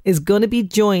actress, is going to be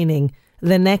joining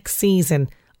the next season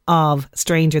of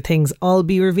Stranger Things. All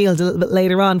be revealed a little bit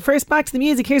later on. First, back to the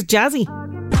music. Here's Jazzy.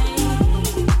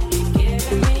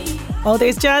 Oh,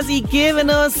 there's Jazzy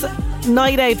giving us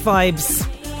night out vibes.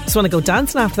 Just want to go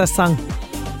dancing after that song.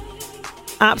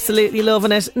 Absolutely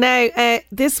loving it. Now,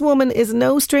 this woman is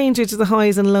no stranger to the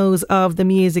highs and lows of the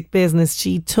music business.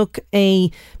 She took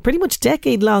a pretty much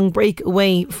decade-long break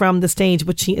away from the stage,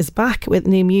 but she is back with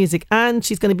new music, and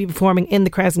she's going to be performing in the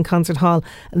Crescent Concert Hall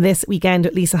this weekend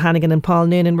with Lisa Hannigan and Paul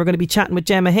Noonan. We're going to be chatting with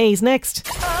Gemma Hayes next.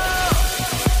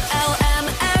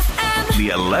 The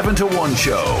 11 to 1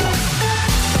 show.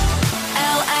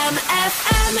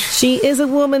 She is a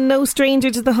woman no stranger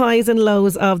to the highs and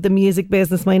lows of the music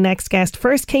business. My next guest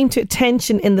first came to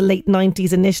attention in the late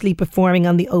 90s, initially performing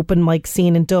on the open mic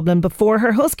scene in Dublin before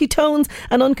her husky tones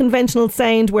and unconventional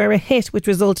sound were a hit, which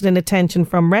resulted in attention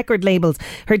from record labels.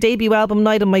 Her debut album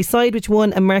Night on My Side, which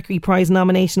won a Mercury Prize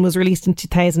nomination, was released in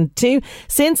 2002.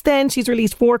 Since then she's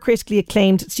released 4 critically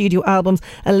acclaimed studio albums,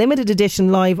 a limited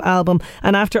edition live album,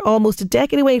 and after almost a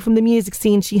decade away from the music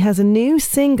scene, she has a new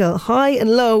single, High and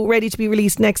Low, ready to be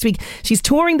released next week. She's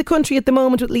touring the country at the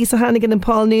moment with Lisa Hannigan and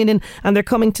Paul Noonan, and they're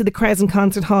coming to the Crescent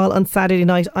Concert Hall on Saturday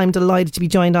night. I'm delighted to be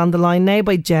joined on the line now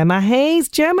by Gemma Hayes.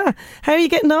 Gemma, how are you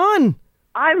getting on?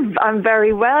 I'm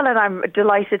very well, and I'm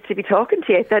delighted to be talking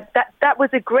to you. That was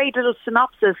a great little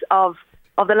synopsis of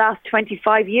the last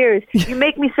 25 years. You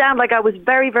make me sound like I was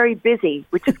very, very busy,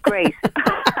 which is great.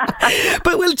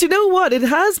 But, well, do you know what? It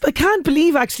has, I can't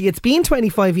believe actually it's been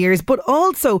 25 years, but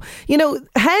also, you know,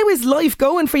 how is life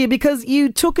going for you? Because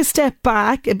you took a step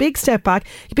back, a big step back,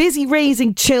 you're busy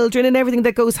raising children and everything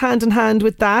that goes hand in hand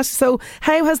with that. So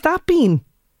how has that been?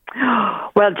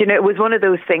 Well, you know, it was one of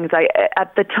those things.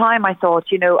 At the time I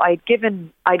thought, you know, I'd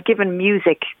given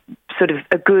music sort of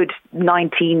a good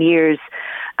 19 years.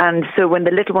 And so when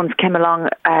the little ones came along,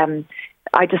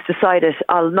 I just decided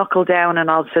I'll knuckle down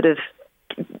and I'll sort of,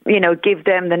 you know, give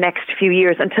them the next few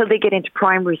years until they get into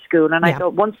primary school. And I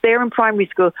thought once they're in primary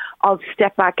school, I'll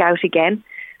step back out again.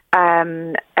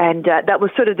 And that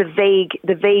was sort of the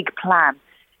vague plan.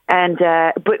 And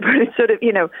but it's sort of,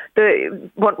 you know,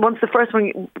 once the first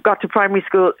one got to primary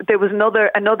school, there was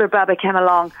another Baba came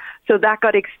along, so that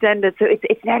got extended. So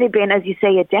it's nearly been, as you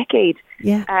say, a decade.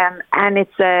 Yeah. And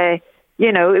it's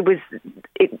you know,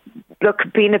 look,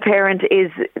 being a parent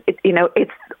is, you know, it's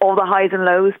all the highs and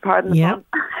lows, pardon the pun.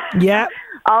 Yeah.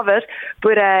 of it.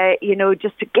 But, you know,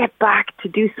 just to get back to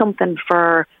do something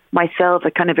for myself,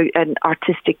 a kind of an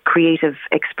artistic, creative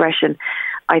expression,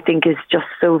 I think is just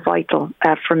so vital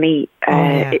for me.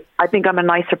 I think I'm a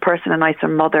nicer person, a nicer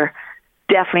mother,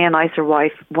 definitely a nicer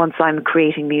wife once I'm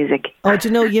creating music. Oh, do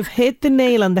you know, you've hit the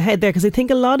nail on the head there, because I think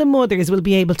a lot of mothers will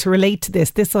be able to relate to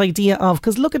this idea of,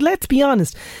 because look, let's be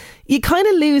honest, you kind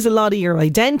of lose a lot of your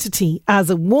identity as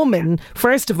a woman,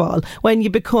 first of all, when you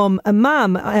become a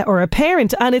mum or a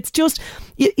parent, and it's just,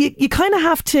 you kind of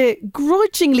have to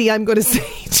grudgingly, I'm going to say,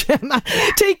 Gemma,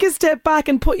 take a step back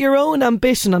and put your own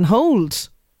ambition on hold.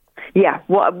 Yeah,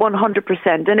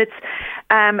 100%. And it's,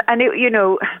 and it, you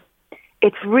know,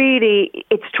 it's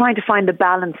trying to find the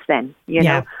balance then, you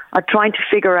know, or trying to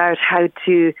figure out how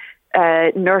to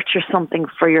nurture something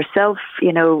for yourself,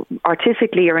 you know,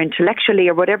 artistically or intellectually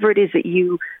or whatever it is that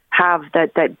you have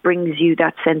that brings you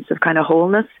that sense of kind of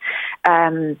wholeness,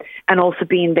 and also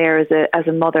being there as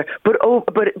a mother. But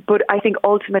I think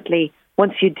ultimately,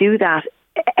 once you do that,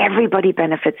 everybody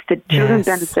benefits. The children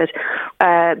benefit,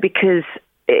 because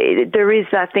there is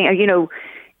that thing, you know.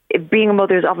 being a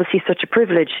mother is obviously such a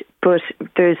privilege, but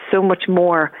there's so much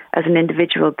more as an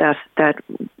individual that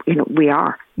we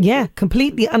are. Yeah,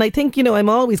 completely. And I think, I'm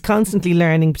always constantly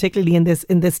learning, particularly in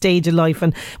this stage of life.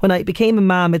 And when I became a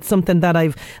mum, it's something that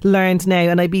I've learned now,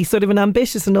 and I'd be sort of an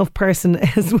ambitious enough person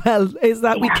as well, is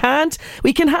that we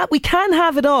can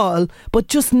have it all, but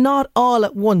just not all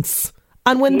at once.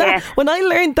 And when I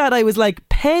learned that, I was like,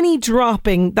 penny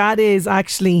dropping, that is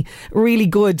actually really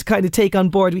good to kind of take on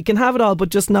board. We can have it all, but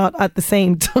just not at the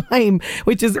same time,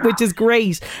 which is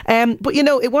great. But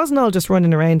it wasn't all just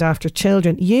running around after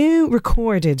children. You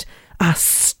recorded a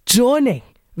stunning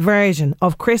version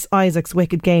of Chris Isaak's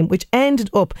Wicked Game, which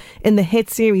ended up in the hit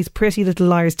series Pretty Little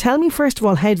Liars. Tell me, first of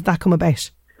all, how did that come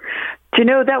about? Do you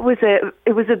know, it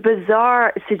was a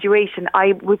bizarre situation.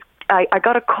 I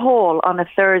got a call on a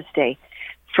Thursday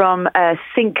from a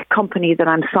sync company that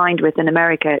I'm signed with in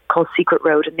America called Secret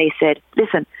Road, and they said,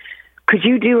 listen, could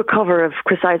you do a cover of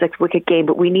Chris Isaak's Wicked Game,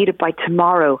 but we need it by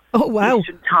tomorrow. Oh, wow.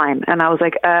 Eastern time. And I was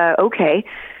like, okay.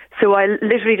 So I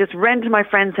literally just ran to my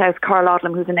friend's house, Carl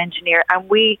Odlam, who's an engineer, and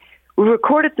we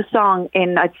recorded the song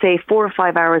in, I'd say, 4 or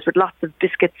 5 hours with lots of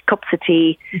biscuits, cups of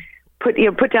tea, put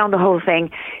down the whole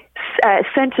thing,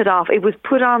 sent it off. It was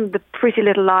put on the Pretty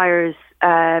Little Liars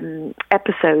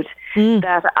episode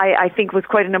that I think was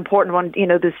quite an important one.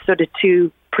 There's sort of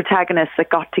two protagonists that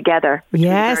got together, which was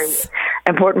a very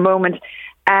important moment.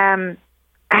 And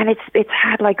it's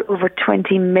had like over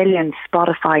 20 million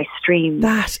Spotify streams.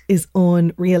 That is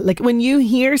unreal. Like, when you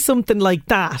hear something like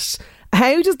that,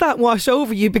 how does that wash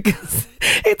over you? Because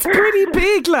it's pretty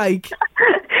big, like.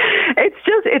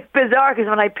 It's bizarre, because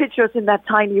when I picture us in that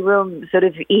tiny room sort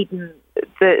of eating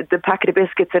the packet of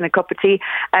biscuits and a cup of tea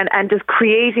and just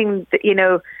creating,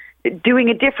 doing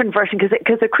a different version,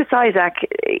 because the Chris Isaak,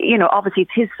 obviously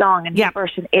it's his song, and his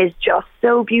version is just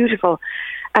so beautiful.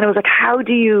 And it was like, how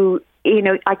do you,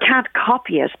 I can't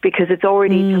copy it because it's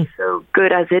already just so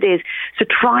good as it is. So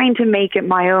trying to make it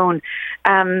my own,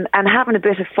 and having a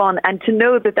bit of fun, and to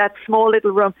know that small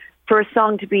little room, for a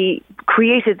song to be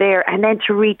created there and then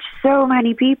to reach so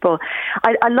many people.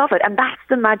 I love it. And that's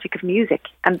the magic of music.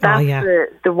 And that's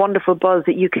the wonderful buzz,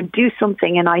 that you can do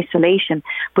something in isolation,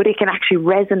 but it can actually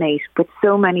resonate with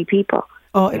so many people.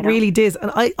 Oh, it really does. And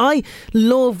I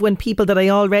love when people that I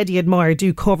already admire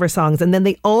do cover songs, and then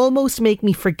they almost make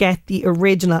me forget the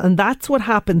original. And that's what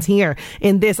happens here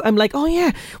in this. I'm like, oh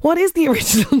yeah, what is the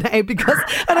original now?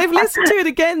 And I've listened to it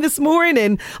again this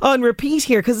morning on repeat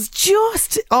here, because it's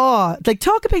just, like,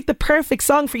 talk about the perfect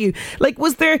song for you. Like,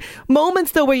 was there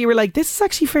moments though where you were like, this is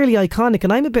actually fairly iconic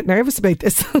and I'm a bit nervous about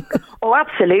this? Oh,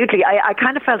 absolutely. I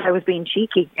kind of felt I was being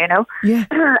cheeky, Yeah.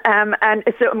 And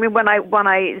so, I mean, when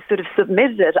I sort of submitted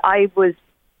it, I was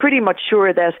pretty much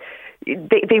sure that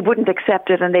they wouldn't accept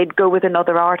it, and they'd go with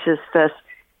another artist that,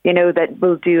 that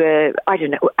will do a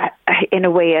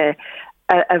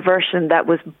version that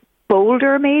was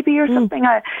bolder maybe, or something.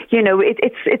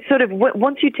 It's sort of,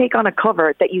 once you take on a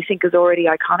cover that you think is already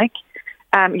iconic,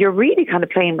 you're really kind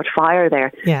of playing with fire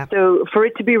there. Yeah. So for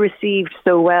it to be received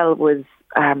so well was,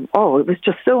 it was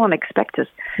just so unexpected.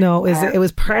 No, it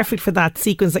was perfect for that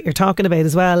sequence that you're talking about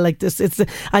as well. Like this,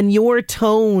 and your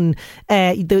tone,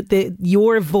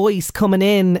 your voice coming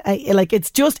in,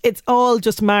 it's all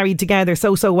just married together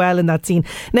so well in that scene.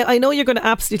 Now, I know you're going to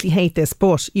absolutely hate this,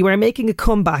 but you are making a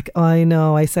comeback. I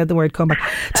know, I said the word comeback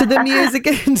to the music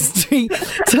industry.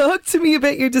 Talk to me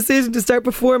about your decision to start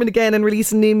performing again and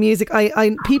releasing new music.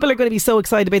 People are going to be so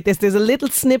excited about this. There's a little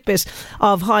snippet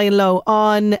of High and Low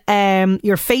on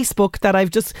your Facebook that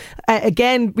I've just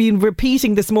again been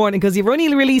repeating this morning, because you've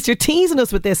only released, you're teasing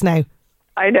us with this now.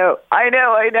 I know.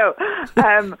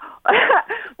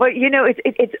 Well,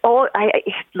 it's all.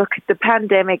 Look, the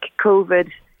pandemic,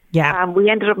 COVID. Yeah. We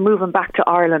ended up moving back to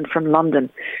Ireland from London,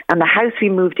 and the house we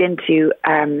moved into,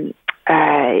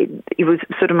 it was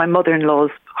sort of my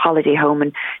mother-in-law's holiday home,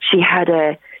 and she had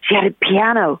a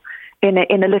piano in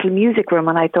a little music room,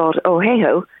 and I thought, oh hey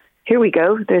ho, here we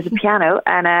go. There's a piano,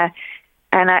 and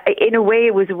in a way,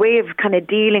 it was a way of kind of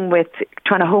dealing with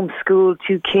trying to homeschool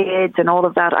 2 kids and all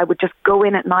of that. I would just go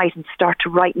in at night and start to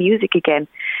write music again.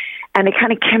 And it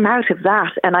kind of came out of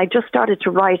that. And I just started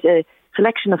to write a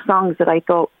selection of songs that I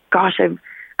thought, gosh,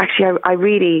 I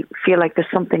really feel like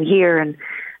there's something here. And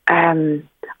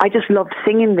I just loved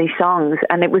singing these songs.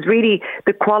 And it was really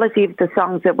the quality of the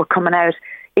songs that were coming out.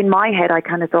 In my head, I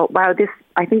kind of thought, wow,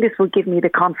 I think this will give me the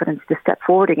confidence to step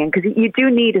forward again. Because you do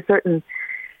need a certain...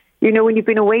 when you've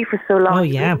been away for so long,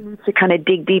 you need to kind of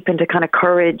dig deep into kind of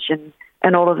courage and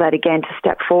all of that again to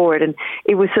step forward. And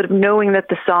it was sort of knowing that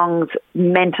the songs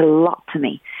meant a lot to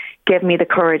me, gave me the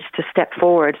courage to step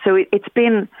forward. So it's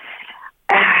been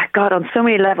God, on so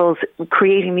many levels,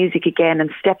 creating music again and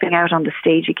stepping out on the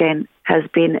stage again has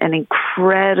been an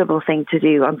incredible thing to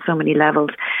do on so many levels.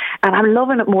 And I'm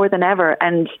loving it more than ever.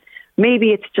 And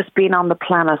maybe it's just been on the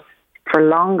planet for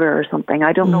longer or something.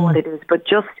 I don't know what it is, but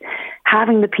just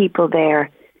having the people there,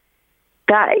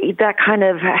 that kind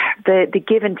of the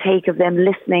give and take of them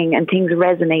listening and things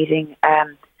resonating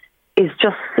is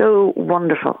just so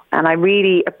wonderful. And I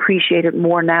really appreciate it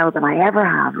more now than I ever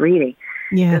have, really.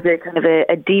 Yeah. There's a kind of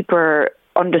a deeper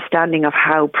understanding of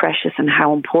how precious and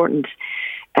how important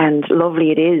and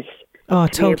lovely it is. Oh,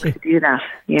 totally. To do that,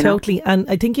 you know? Totally. And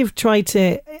I think you've tried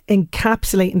to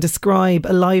encapsulate and describe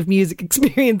a live music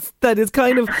experience that is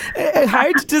kind of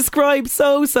hard to describe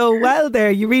so well there.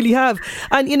 You really have.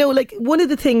 And, you know, like one of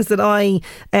the things that I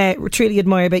truly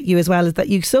admire about you as well is that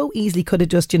you so easily could have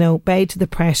just, you know, bowed to the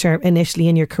pressure initially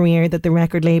in your career that the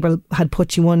record label had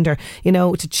put you under, you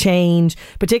know, to change,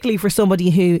 particularly for somebody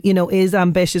who, you know, is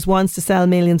ambitious, wants to sell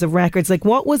millions of records. Like,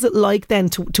 what was it like then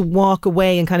to walk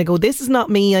away and kind of go, this is not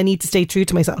me, I need to stay true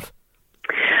to myself?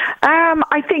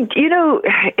 I think, you know,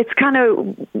 it's kind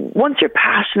of, once you're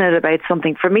passionate about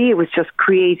something, for me it was just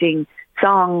creating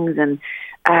songs and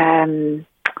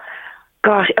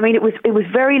gosh, I mean, it was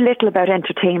very little about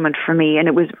entertainment for me, and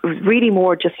it was really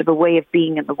more just of a way of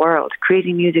being in the world.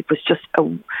 Creating music was just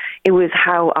it was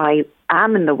how I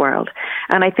am in the world.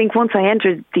 And I think once I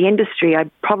entered the industry, I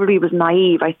probably was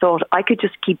naive. I thought I could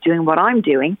just keep doing what I'm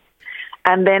doing,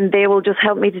 and then they will just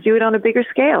help me to do it on a bigger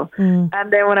scale. And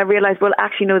then when I realized, well,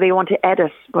 actually, no, they want to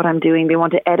edit what I'm doing. They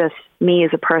want to edit me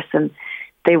as a person.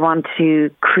 They want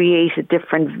to create a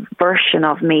different version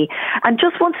of me. And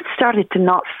just once it started to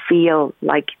not feel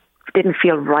like, it didn't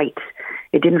feel right,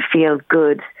 it didn't feel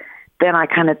good, then I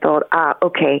kind of thought,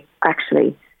 okay,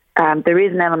 actually, there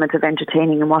is an element of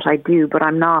entertaining in what I do, but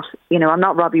I'm not, you know, I'm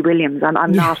not Robbie Williams.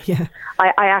 I'm not. Yeah.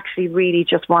 I actually really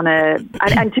just want to,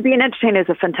 and to be an entertainer is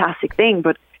a fantastic thing,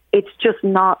 but it's just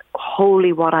not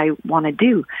wholly what I want to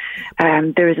do.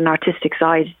 There is an artistic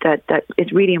side that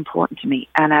is really important to me.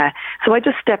 And so I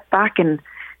just step back and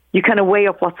you kind of weigh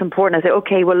up what's important. I say,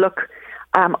 okay, well, look,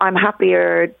 I'm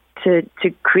happier to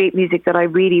create music that I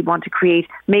really want to create,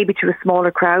 maybe to a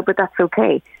smaller crowd, but that's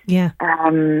okay. Yeah.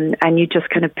 And you just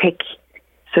kind of pick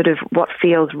sort of what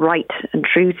feels right and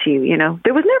true to you, you know.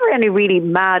 There was never any really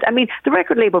mad, I mean, the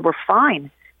record label were fine.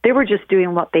 They were just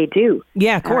doing what they do.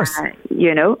 Yeah, of course.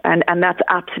 You know, and that's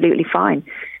absolutely fine.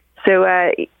 So,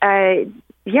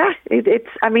 yeah, it's,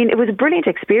 I mean, it was a brilliant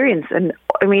experience. And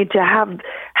I mean, to have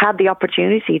had the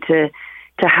opportunity to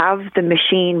have the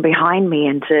machine behind me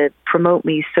and to promote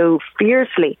me so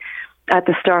fiercely at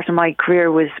the start of my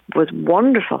career was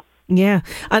wonderful. Yeah,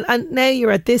 and now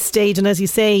you're at this stage, and as you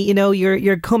say, you know,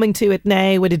 you're coming to it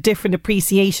now with a different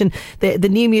appreciation. The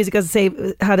new music, as I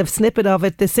say, had a snippet of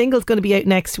it. The single's going to be out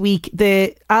next week.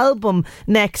 The album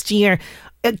next year.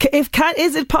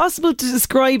 Is it possible to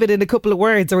describe it in a couple of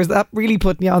words, or is that really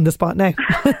putting you on the spot now?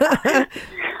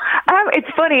 It's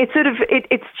funny. It's sort of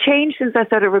it's changed since I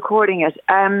started recording it.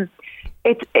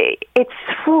 It's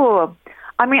full.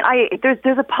 I mean,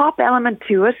 there's a pop element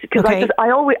to it because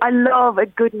I love a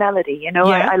good melody. You know,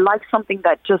 I like something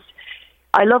that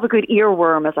I love a good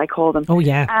earworm, as I call them. Oh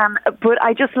yeah. But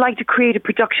I just like to create a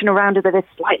production around it that is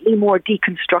slightly more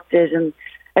deconstructed and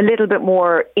a little bit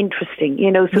more interesting.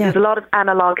 You know, so there's a lot of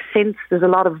analog synths. There's a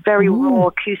lot of very raw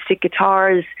acoustic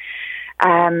guitars.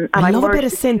 And I love a bit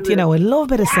of synth. You know, I love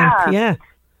a bit of synth. Yeah.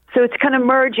 So it's kind of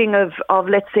merging of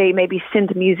let's say maybe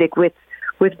synth music with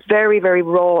very, very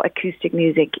raw acoustic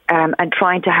music, and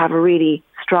trying to have a really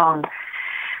strong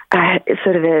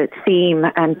sort of a theme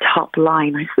and top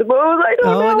line, I suppose. I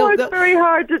don't know. It's very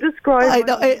hard to describe.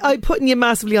 I'm putting you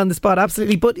massively on the spot,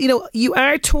 absolutely. But, you know, you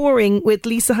are touring with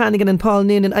Lisa Hannigan and Paul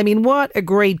Noonan. I mean, what a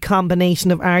great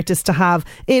combination of artists to have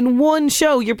in one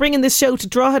show. You're bringing this show to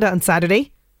Drogheda on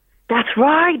Saturday. That's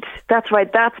right.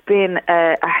 That's been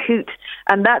a hoot.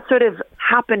 And that sort of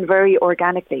happened very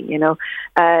organically, you know.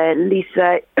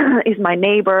 Lisa is my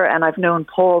neighbour and I've known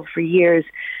Paul for years.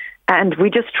 And we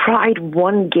just tried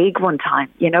one gig one time,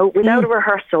 you know, without a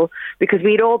rehearsal, because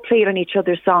we'd all played on each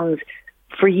other's songs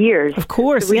for years. Of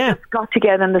course, so we just got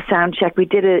together in the sound check. We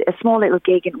did a small little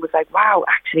gig and it was like, wow,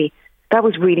 actually, that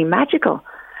was really magical.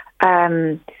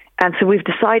 And so we've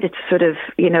decided to sort of,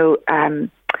 you know,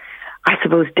 I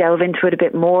suppose delve into it a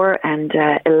bit more and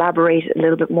elaborate a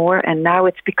little bit more, and now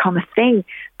it's become a thing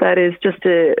that is just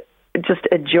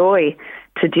a joy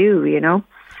to do, you know.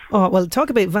 Oh, well, talk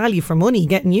about value for money,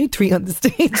 getting you three on the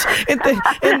stage in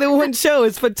the one show.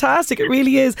 It's fantastic. It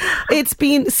really is. It's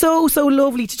been so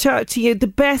lovely to chat to you. The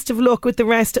best of luck with the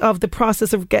rest of the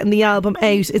process of getting the album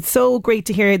out. It's so great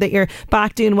to hear that you're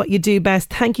back doing what you do best.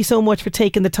 Thank you so much for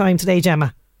taking the time today,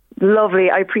 Gemma. Lovely,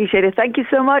 I appreciate it. Thank you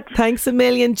so much. Thanks a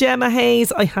million, Gemma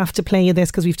Hayes. I have to play you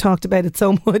this because we've talked about it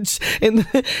so much in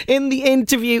the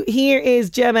interview. Here is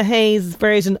Gemma Hayes'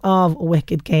 version of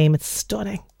Wicked Game. It's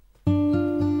stunning.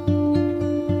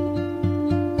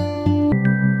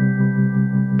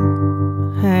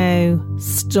 How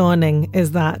stunning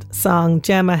is that song?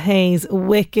 Gemma Hayes'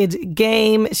 Wicked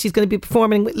Game. She's going to be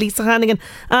performing with Lisa Hannigan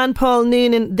and Paul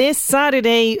Noonan this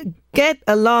Saturday. Get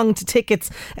along to tickets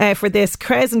for this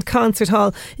Crescent Concert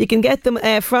Hall. You can get them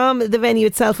from the venue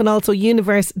itself and also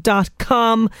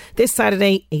universe.com this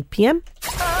Saturday 8 p.m.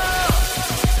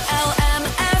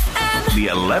 LMFM. The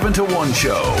 11 to 1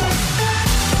 show.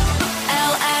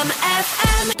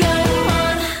 LMFM. Go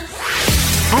on.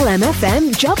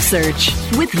 LMFM Job Search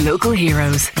with Local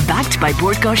Heroes. Backed by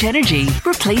Bord Gáis Energy.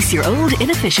 Replace your old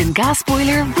inefficient gas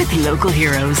boiler with Local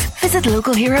Heroes. Visit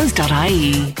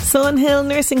localheroes.ie. Sunhill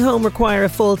Nursing Home require a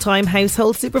full-time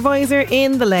household supervisor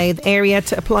in the Louth area.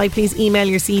 To apply, please email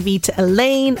your CV to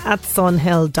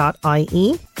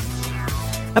elaine@sunhill.ie.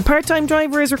 A part-time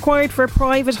driver is required for a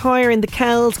private hire in the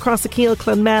Kells, Crossakeel,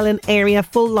 Clonmellon area.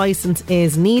 Full licence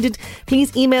is needed.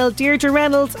 Please email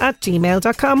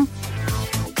deirdrereynolds@gmail.com.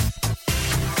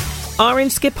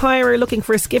 Orange Skip Hire are looking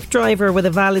for a skip driver with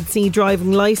a valid C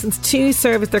driving licence to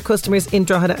service their customers in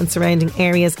Drogheda and surrounding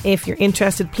areas. If you're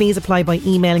interested, please apply by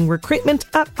emailing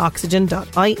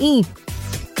recruitment@oxygen.ie.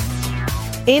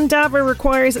 Indaver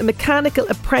requires a mechanical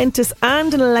apprentice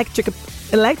and an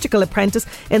electrical apprentice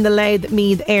in the Louth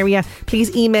Meath area. Please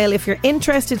email if you're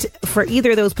interested for either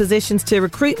of those positions to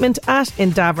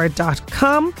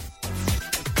recruitment@indaver.com.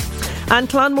 And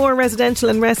Clonmore Residential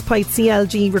and Respite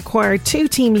CLG require 2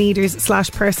 team leaders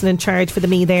 / person in charge for the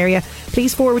Meath area.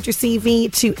 Please forward your CV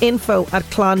to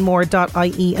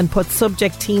info@clonmore.ie and put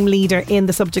subject team leader in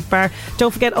the subject bar.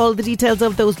 Don't forget, all the details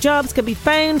of those jobs can be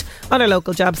found on our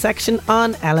local job section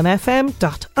on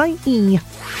lmfm.ie.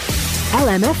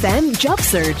 LMFM Job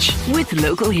Search with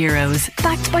Local Heroes.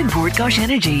 Backed by Bord Gáis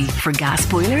Energy. For gas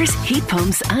boilers, heat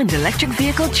pumps and electric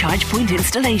vehicle charge point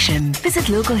installation. Visit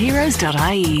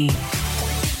localheroes.ie.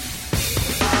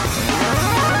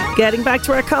 Getting back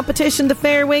to our competition, the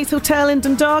Fairways Hotel in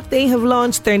Dundalk, they have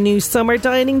launched their new Summer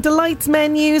Dining Delights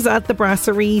menus at the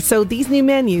Brasserie. So these new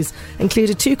menus include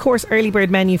a 2-course early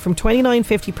bird menu from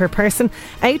 $29.50 per person,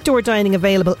 outdoor dining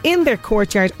available in their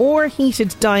courtyard or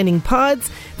heated dining pods.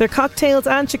 Their cocktails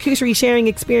and charcuterie sharing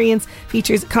experience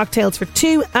features cocktails for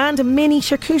 2 and a mini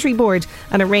charcuterie board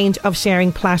and a range of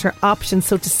sharing platter options.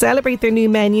 So to celebrate their new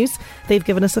menus, they've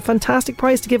given us a fantastic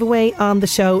prize to give away on the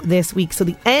show this week. So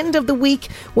the end of the week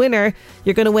winner,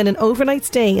 you're going to win an overnight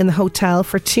stay in the hotel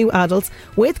for 2 adults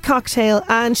with cocktail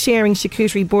and sharing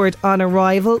charcuterie board on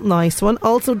arrival. Nice one.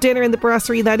 Also dinner in the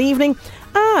Brasserie that evening,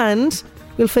 and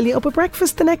we'll fill you up with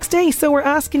breakfast the next day. So we're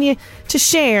asking you to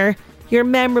share your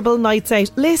memorable nights out.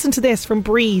 Listen to this from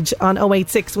Breege on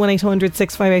 086 1800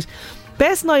 658.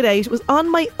 Best night out was on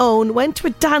my own. Went to a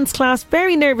dance class.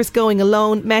 Very nervous going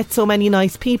alone. Met so many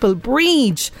nice people.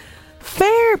 Breege,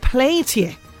 fair play to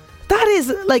you. That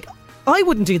is like, I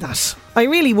wouldn't do that. I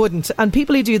really wouldn't. And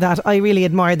people who do that, I really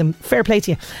admire them. Fair play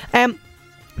to you.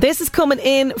 This is coming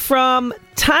in from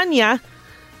Tanya.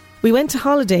 We went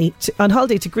on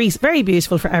holiday to Greece. Very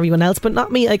beautiful for everyone else, but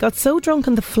not me. I got so drunk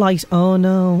on the flight. Oh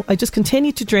no. I just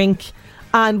continued to drink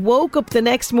and woke up the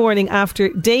next morning after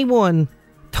day 1.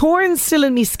 Thorns still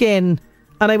in me skin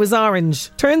and I was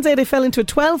orange. Turns out I fell into a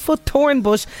 12-foot thorn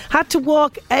bush, had to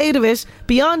walk out of it,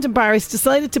 beyond embarrassed,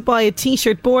 decided to buy a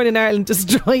t-shirt Born in Ireland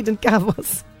destroyed in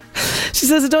Gavos. She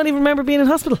says, I don't even remember being in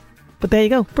hospital. But there you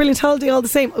go. Brilliant holiday all the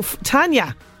same.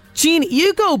 Tanya, Jean,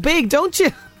 you go big, don't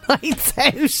you? Nights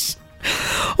out.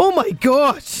 Oh my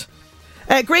God.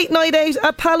 Great night out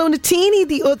at Palo Nutini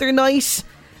the other night.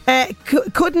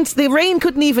 The rain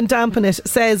couldn't even dampen it,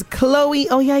 says Chloe.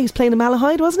 Oh yeah, he was playing in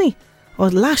Malahide, wasn't he? Oh,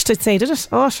 it lashed, I'd say, did it?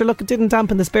 Oh sure, look, it didn't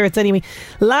dampen the spirits anyway.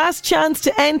 Last chance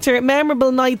to enter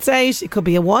memorable nights out. It could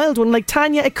be a wild one like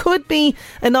Tanya. It could be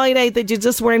a night out that you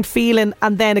just weren't feeling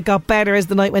and then it got better as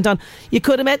the night went on. You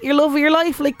could have met your love of your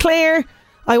life like Claire.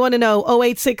 I want to know.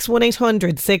 086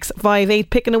 1800 658.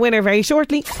 Picking a winner very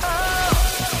shortly.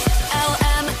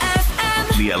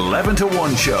 LMFM. The 11 to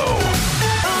 1 show.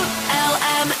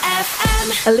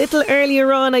 LMFM. A little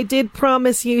earlier on, I did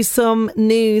promise you some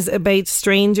news about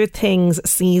Stranger Things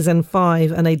Season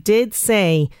 5. And I did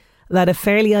say that a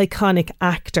fairly iconic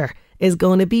actor is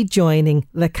going to be joining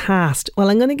the cast? Well,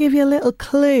 I'm going to give you a little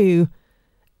clue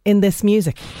in this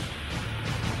music.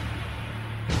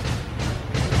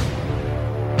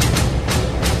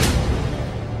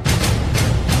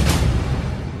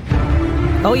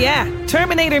 Oh yeah,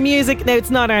 Terminator music. Now,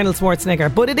 it's not Arnold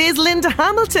Schwarzenegger, but it is Linda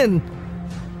Hamilton.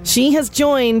 She has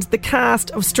joined the cast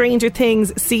of Stranger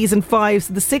Things Season 5.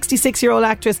 So the 66-year-old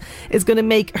actress is going to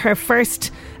make her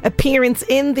first appearance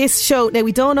in this show. Now,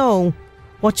 we don't know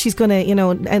what she's going to,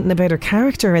 anything about her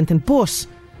character or anything, but,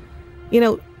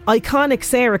 iconic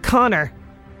Sarah Connor,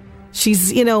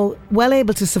 she's, well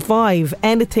able to survive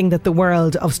anything that the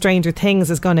world of Stranger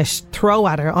Things is going to throw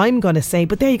at her, I'm going to say.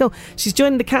 But there you go. She's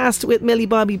joining the cast with Millie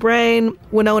Bobby Brown,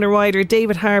 Winona Ryder,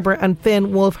 David Harbour and Finn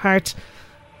Wolfhard.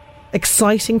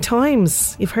 Exciting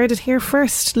times. You've heard it here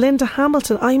first. Linda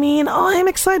Hamilton. I mean, I'm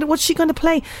excited. What's she going to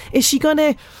play? Is she going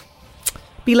to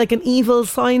be like an evil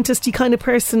scientist-y kind of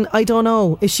person? I don't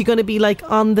know. Is she going to be like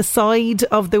on the side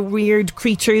of the weird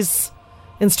creatures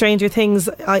in Stranger Things?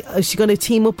 Is she going to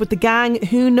team up with the gang?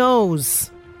 Who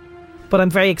knows? But I'm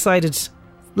very excited.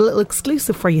 A little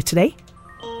exclusive for you today.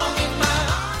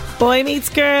 Boy Meets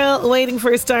Girl, waiting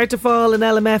for a start to fall in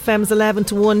LMFM's 11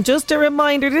 to 1. Just a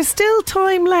reminder, there's still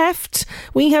time left.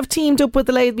 We have teamed up with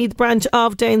the Laidmeath branch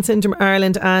of Down Syndrome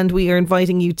Ireland, and we are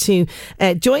inviting you to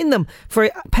join them for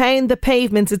Pound the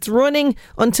Pavements. It's running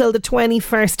until the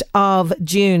 21st of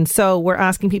June. So we're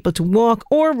asking people to walk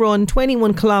or run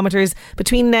 21 kilometres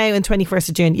between now and 21st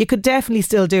of June. You could definitely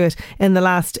still do it in the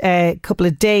last couple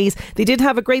of days. They did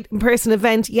have a great in-person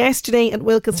event yesterday at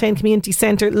Wilkinstown Community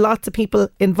Centre. Lots of people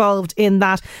involved in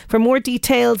that. For more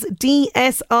details,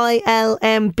 dsilmb.ie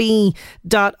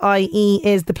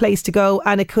is the place to go,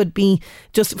 and it could be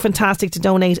just fantastic to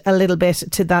donate a little bit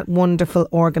to that wonderful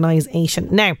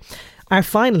organisation. Now, our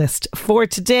finalist for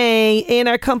today in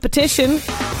our competition,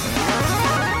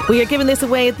 we are giving this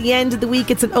away at the end of the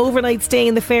week. It's an overnight stay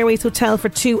in the Fairways Hotel for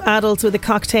 2 adults with a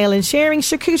cocktail and sharing,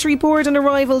 charcuterie board on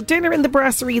arrival, dinner in the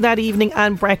brasserie that evening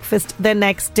and breakfast the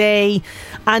next day.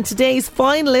 And today's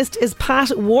finalist is Pat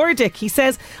Wardick. He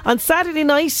says, on Saturday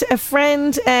night, a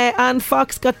friend, Anne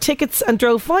Fox, got tickets and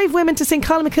drove 5 women to St.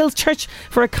 Colin McKill's Church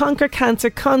for a Conquer Cancer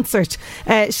concert.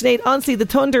 Sinead, honestly, the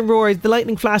thunder roared, the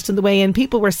lightning flashed on the way in,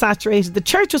 people were saturated, the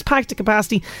church was packed to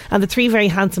capacity, and the 3 very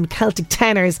handsome Celtic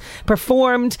tenors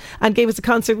performed and gave us a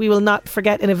concert we will not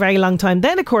forget in a very long time.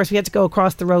 Then, of course, we had to go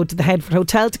across the road to the Headford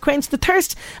Hotel to quench the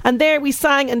thirst, and there we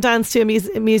sang and danced to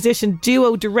a musician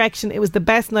duo Direction. It was the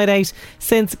best night out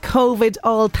since COVID,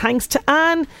 all thanks to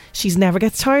Anne. She's never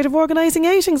gets tired of organising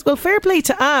outings. Well, fair play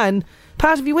to Anne.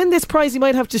 Pat, if you win this prize, you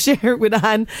might have to share it with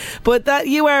Anne. But that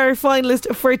you are our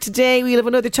finalist for today. We'll have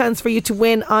another chance for you to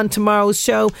win on tomorrow's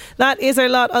show. That is our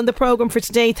lot on the programme for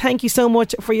today. Thank you so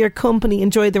much for your company.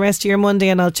 Enjoy the rest of your Monday,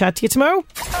 and I'll chat to you tomorrow.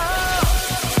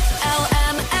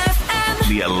 LMFM.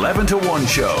 The 11 to 1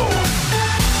 show.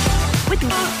 With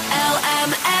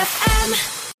LMFM.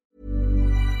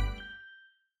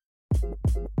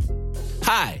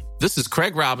 Hi, this is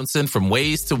Craig Robinson from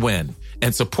Ways to Win,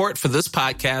 and support for this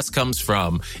podcast comes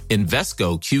from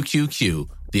Invesco QQQ,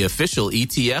 the official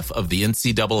ETF of the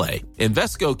NCAA.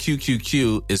 Invesco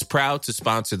QQQ is proud to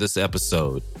sponsor this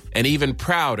episode, and even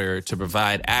prouder to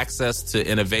provide access to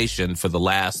innovation for the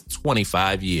last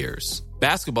 25 years.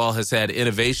 Basketball has had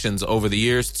innovations over the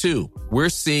years, too. We're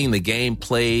seeing the game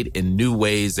played in new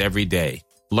ways every day.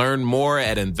 Learn more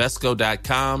at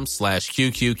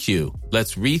Invesco.com/QQQ.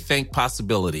 Let's rethink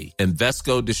possibility.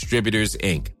 Invesco Distributors,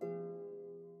 Inc.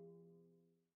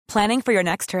 Planning for your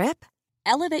next trip?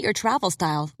 Elevate your travel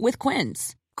style with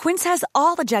Quince. Quince has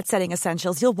all the jet-setting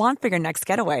essentials you'll want for your next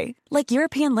getaway, like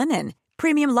European linen,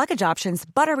 premium luggage options,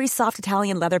 buttery soft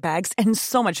Italian leather bags, and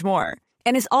so much more.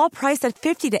 And is all priced at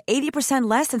 50 to 80%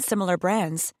 less than similar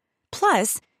brands.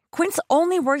 Plus, Quince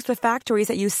only works with factories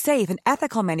that use safe and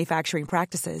ethical manufacturing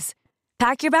practices.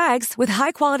 Pack your bags with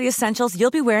high-quality essentials you'll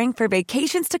be wearing for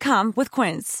vacations to come with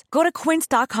Quince. Go to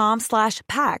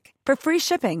quince.com/pack for free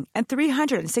shipping and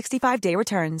 365-day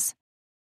returns.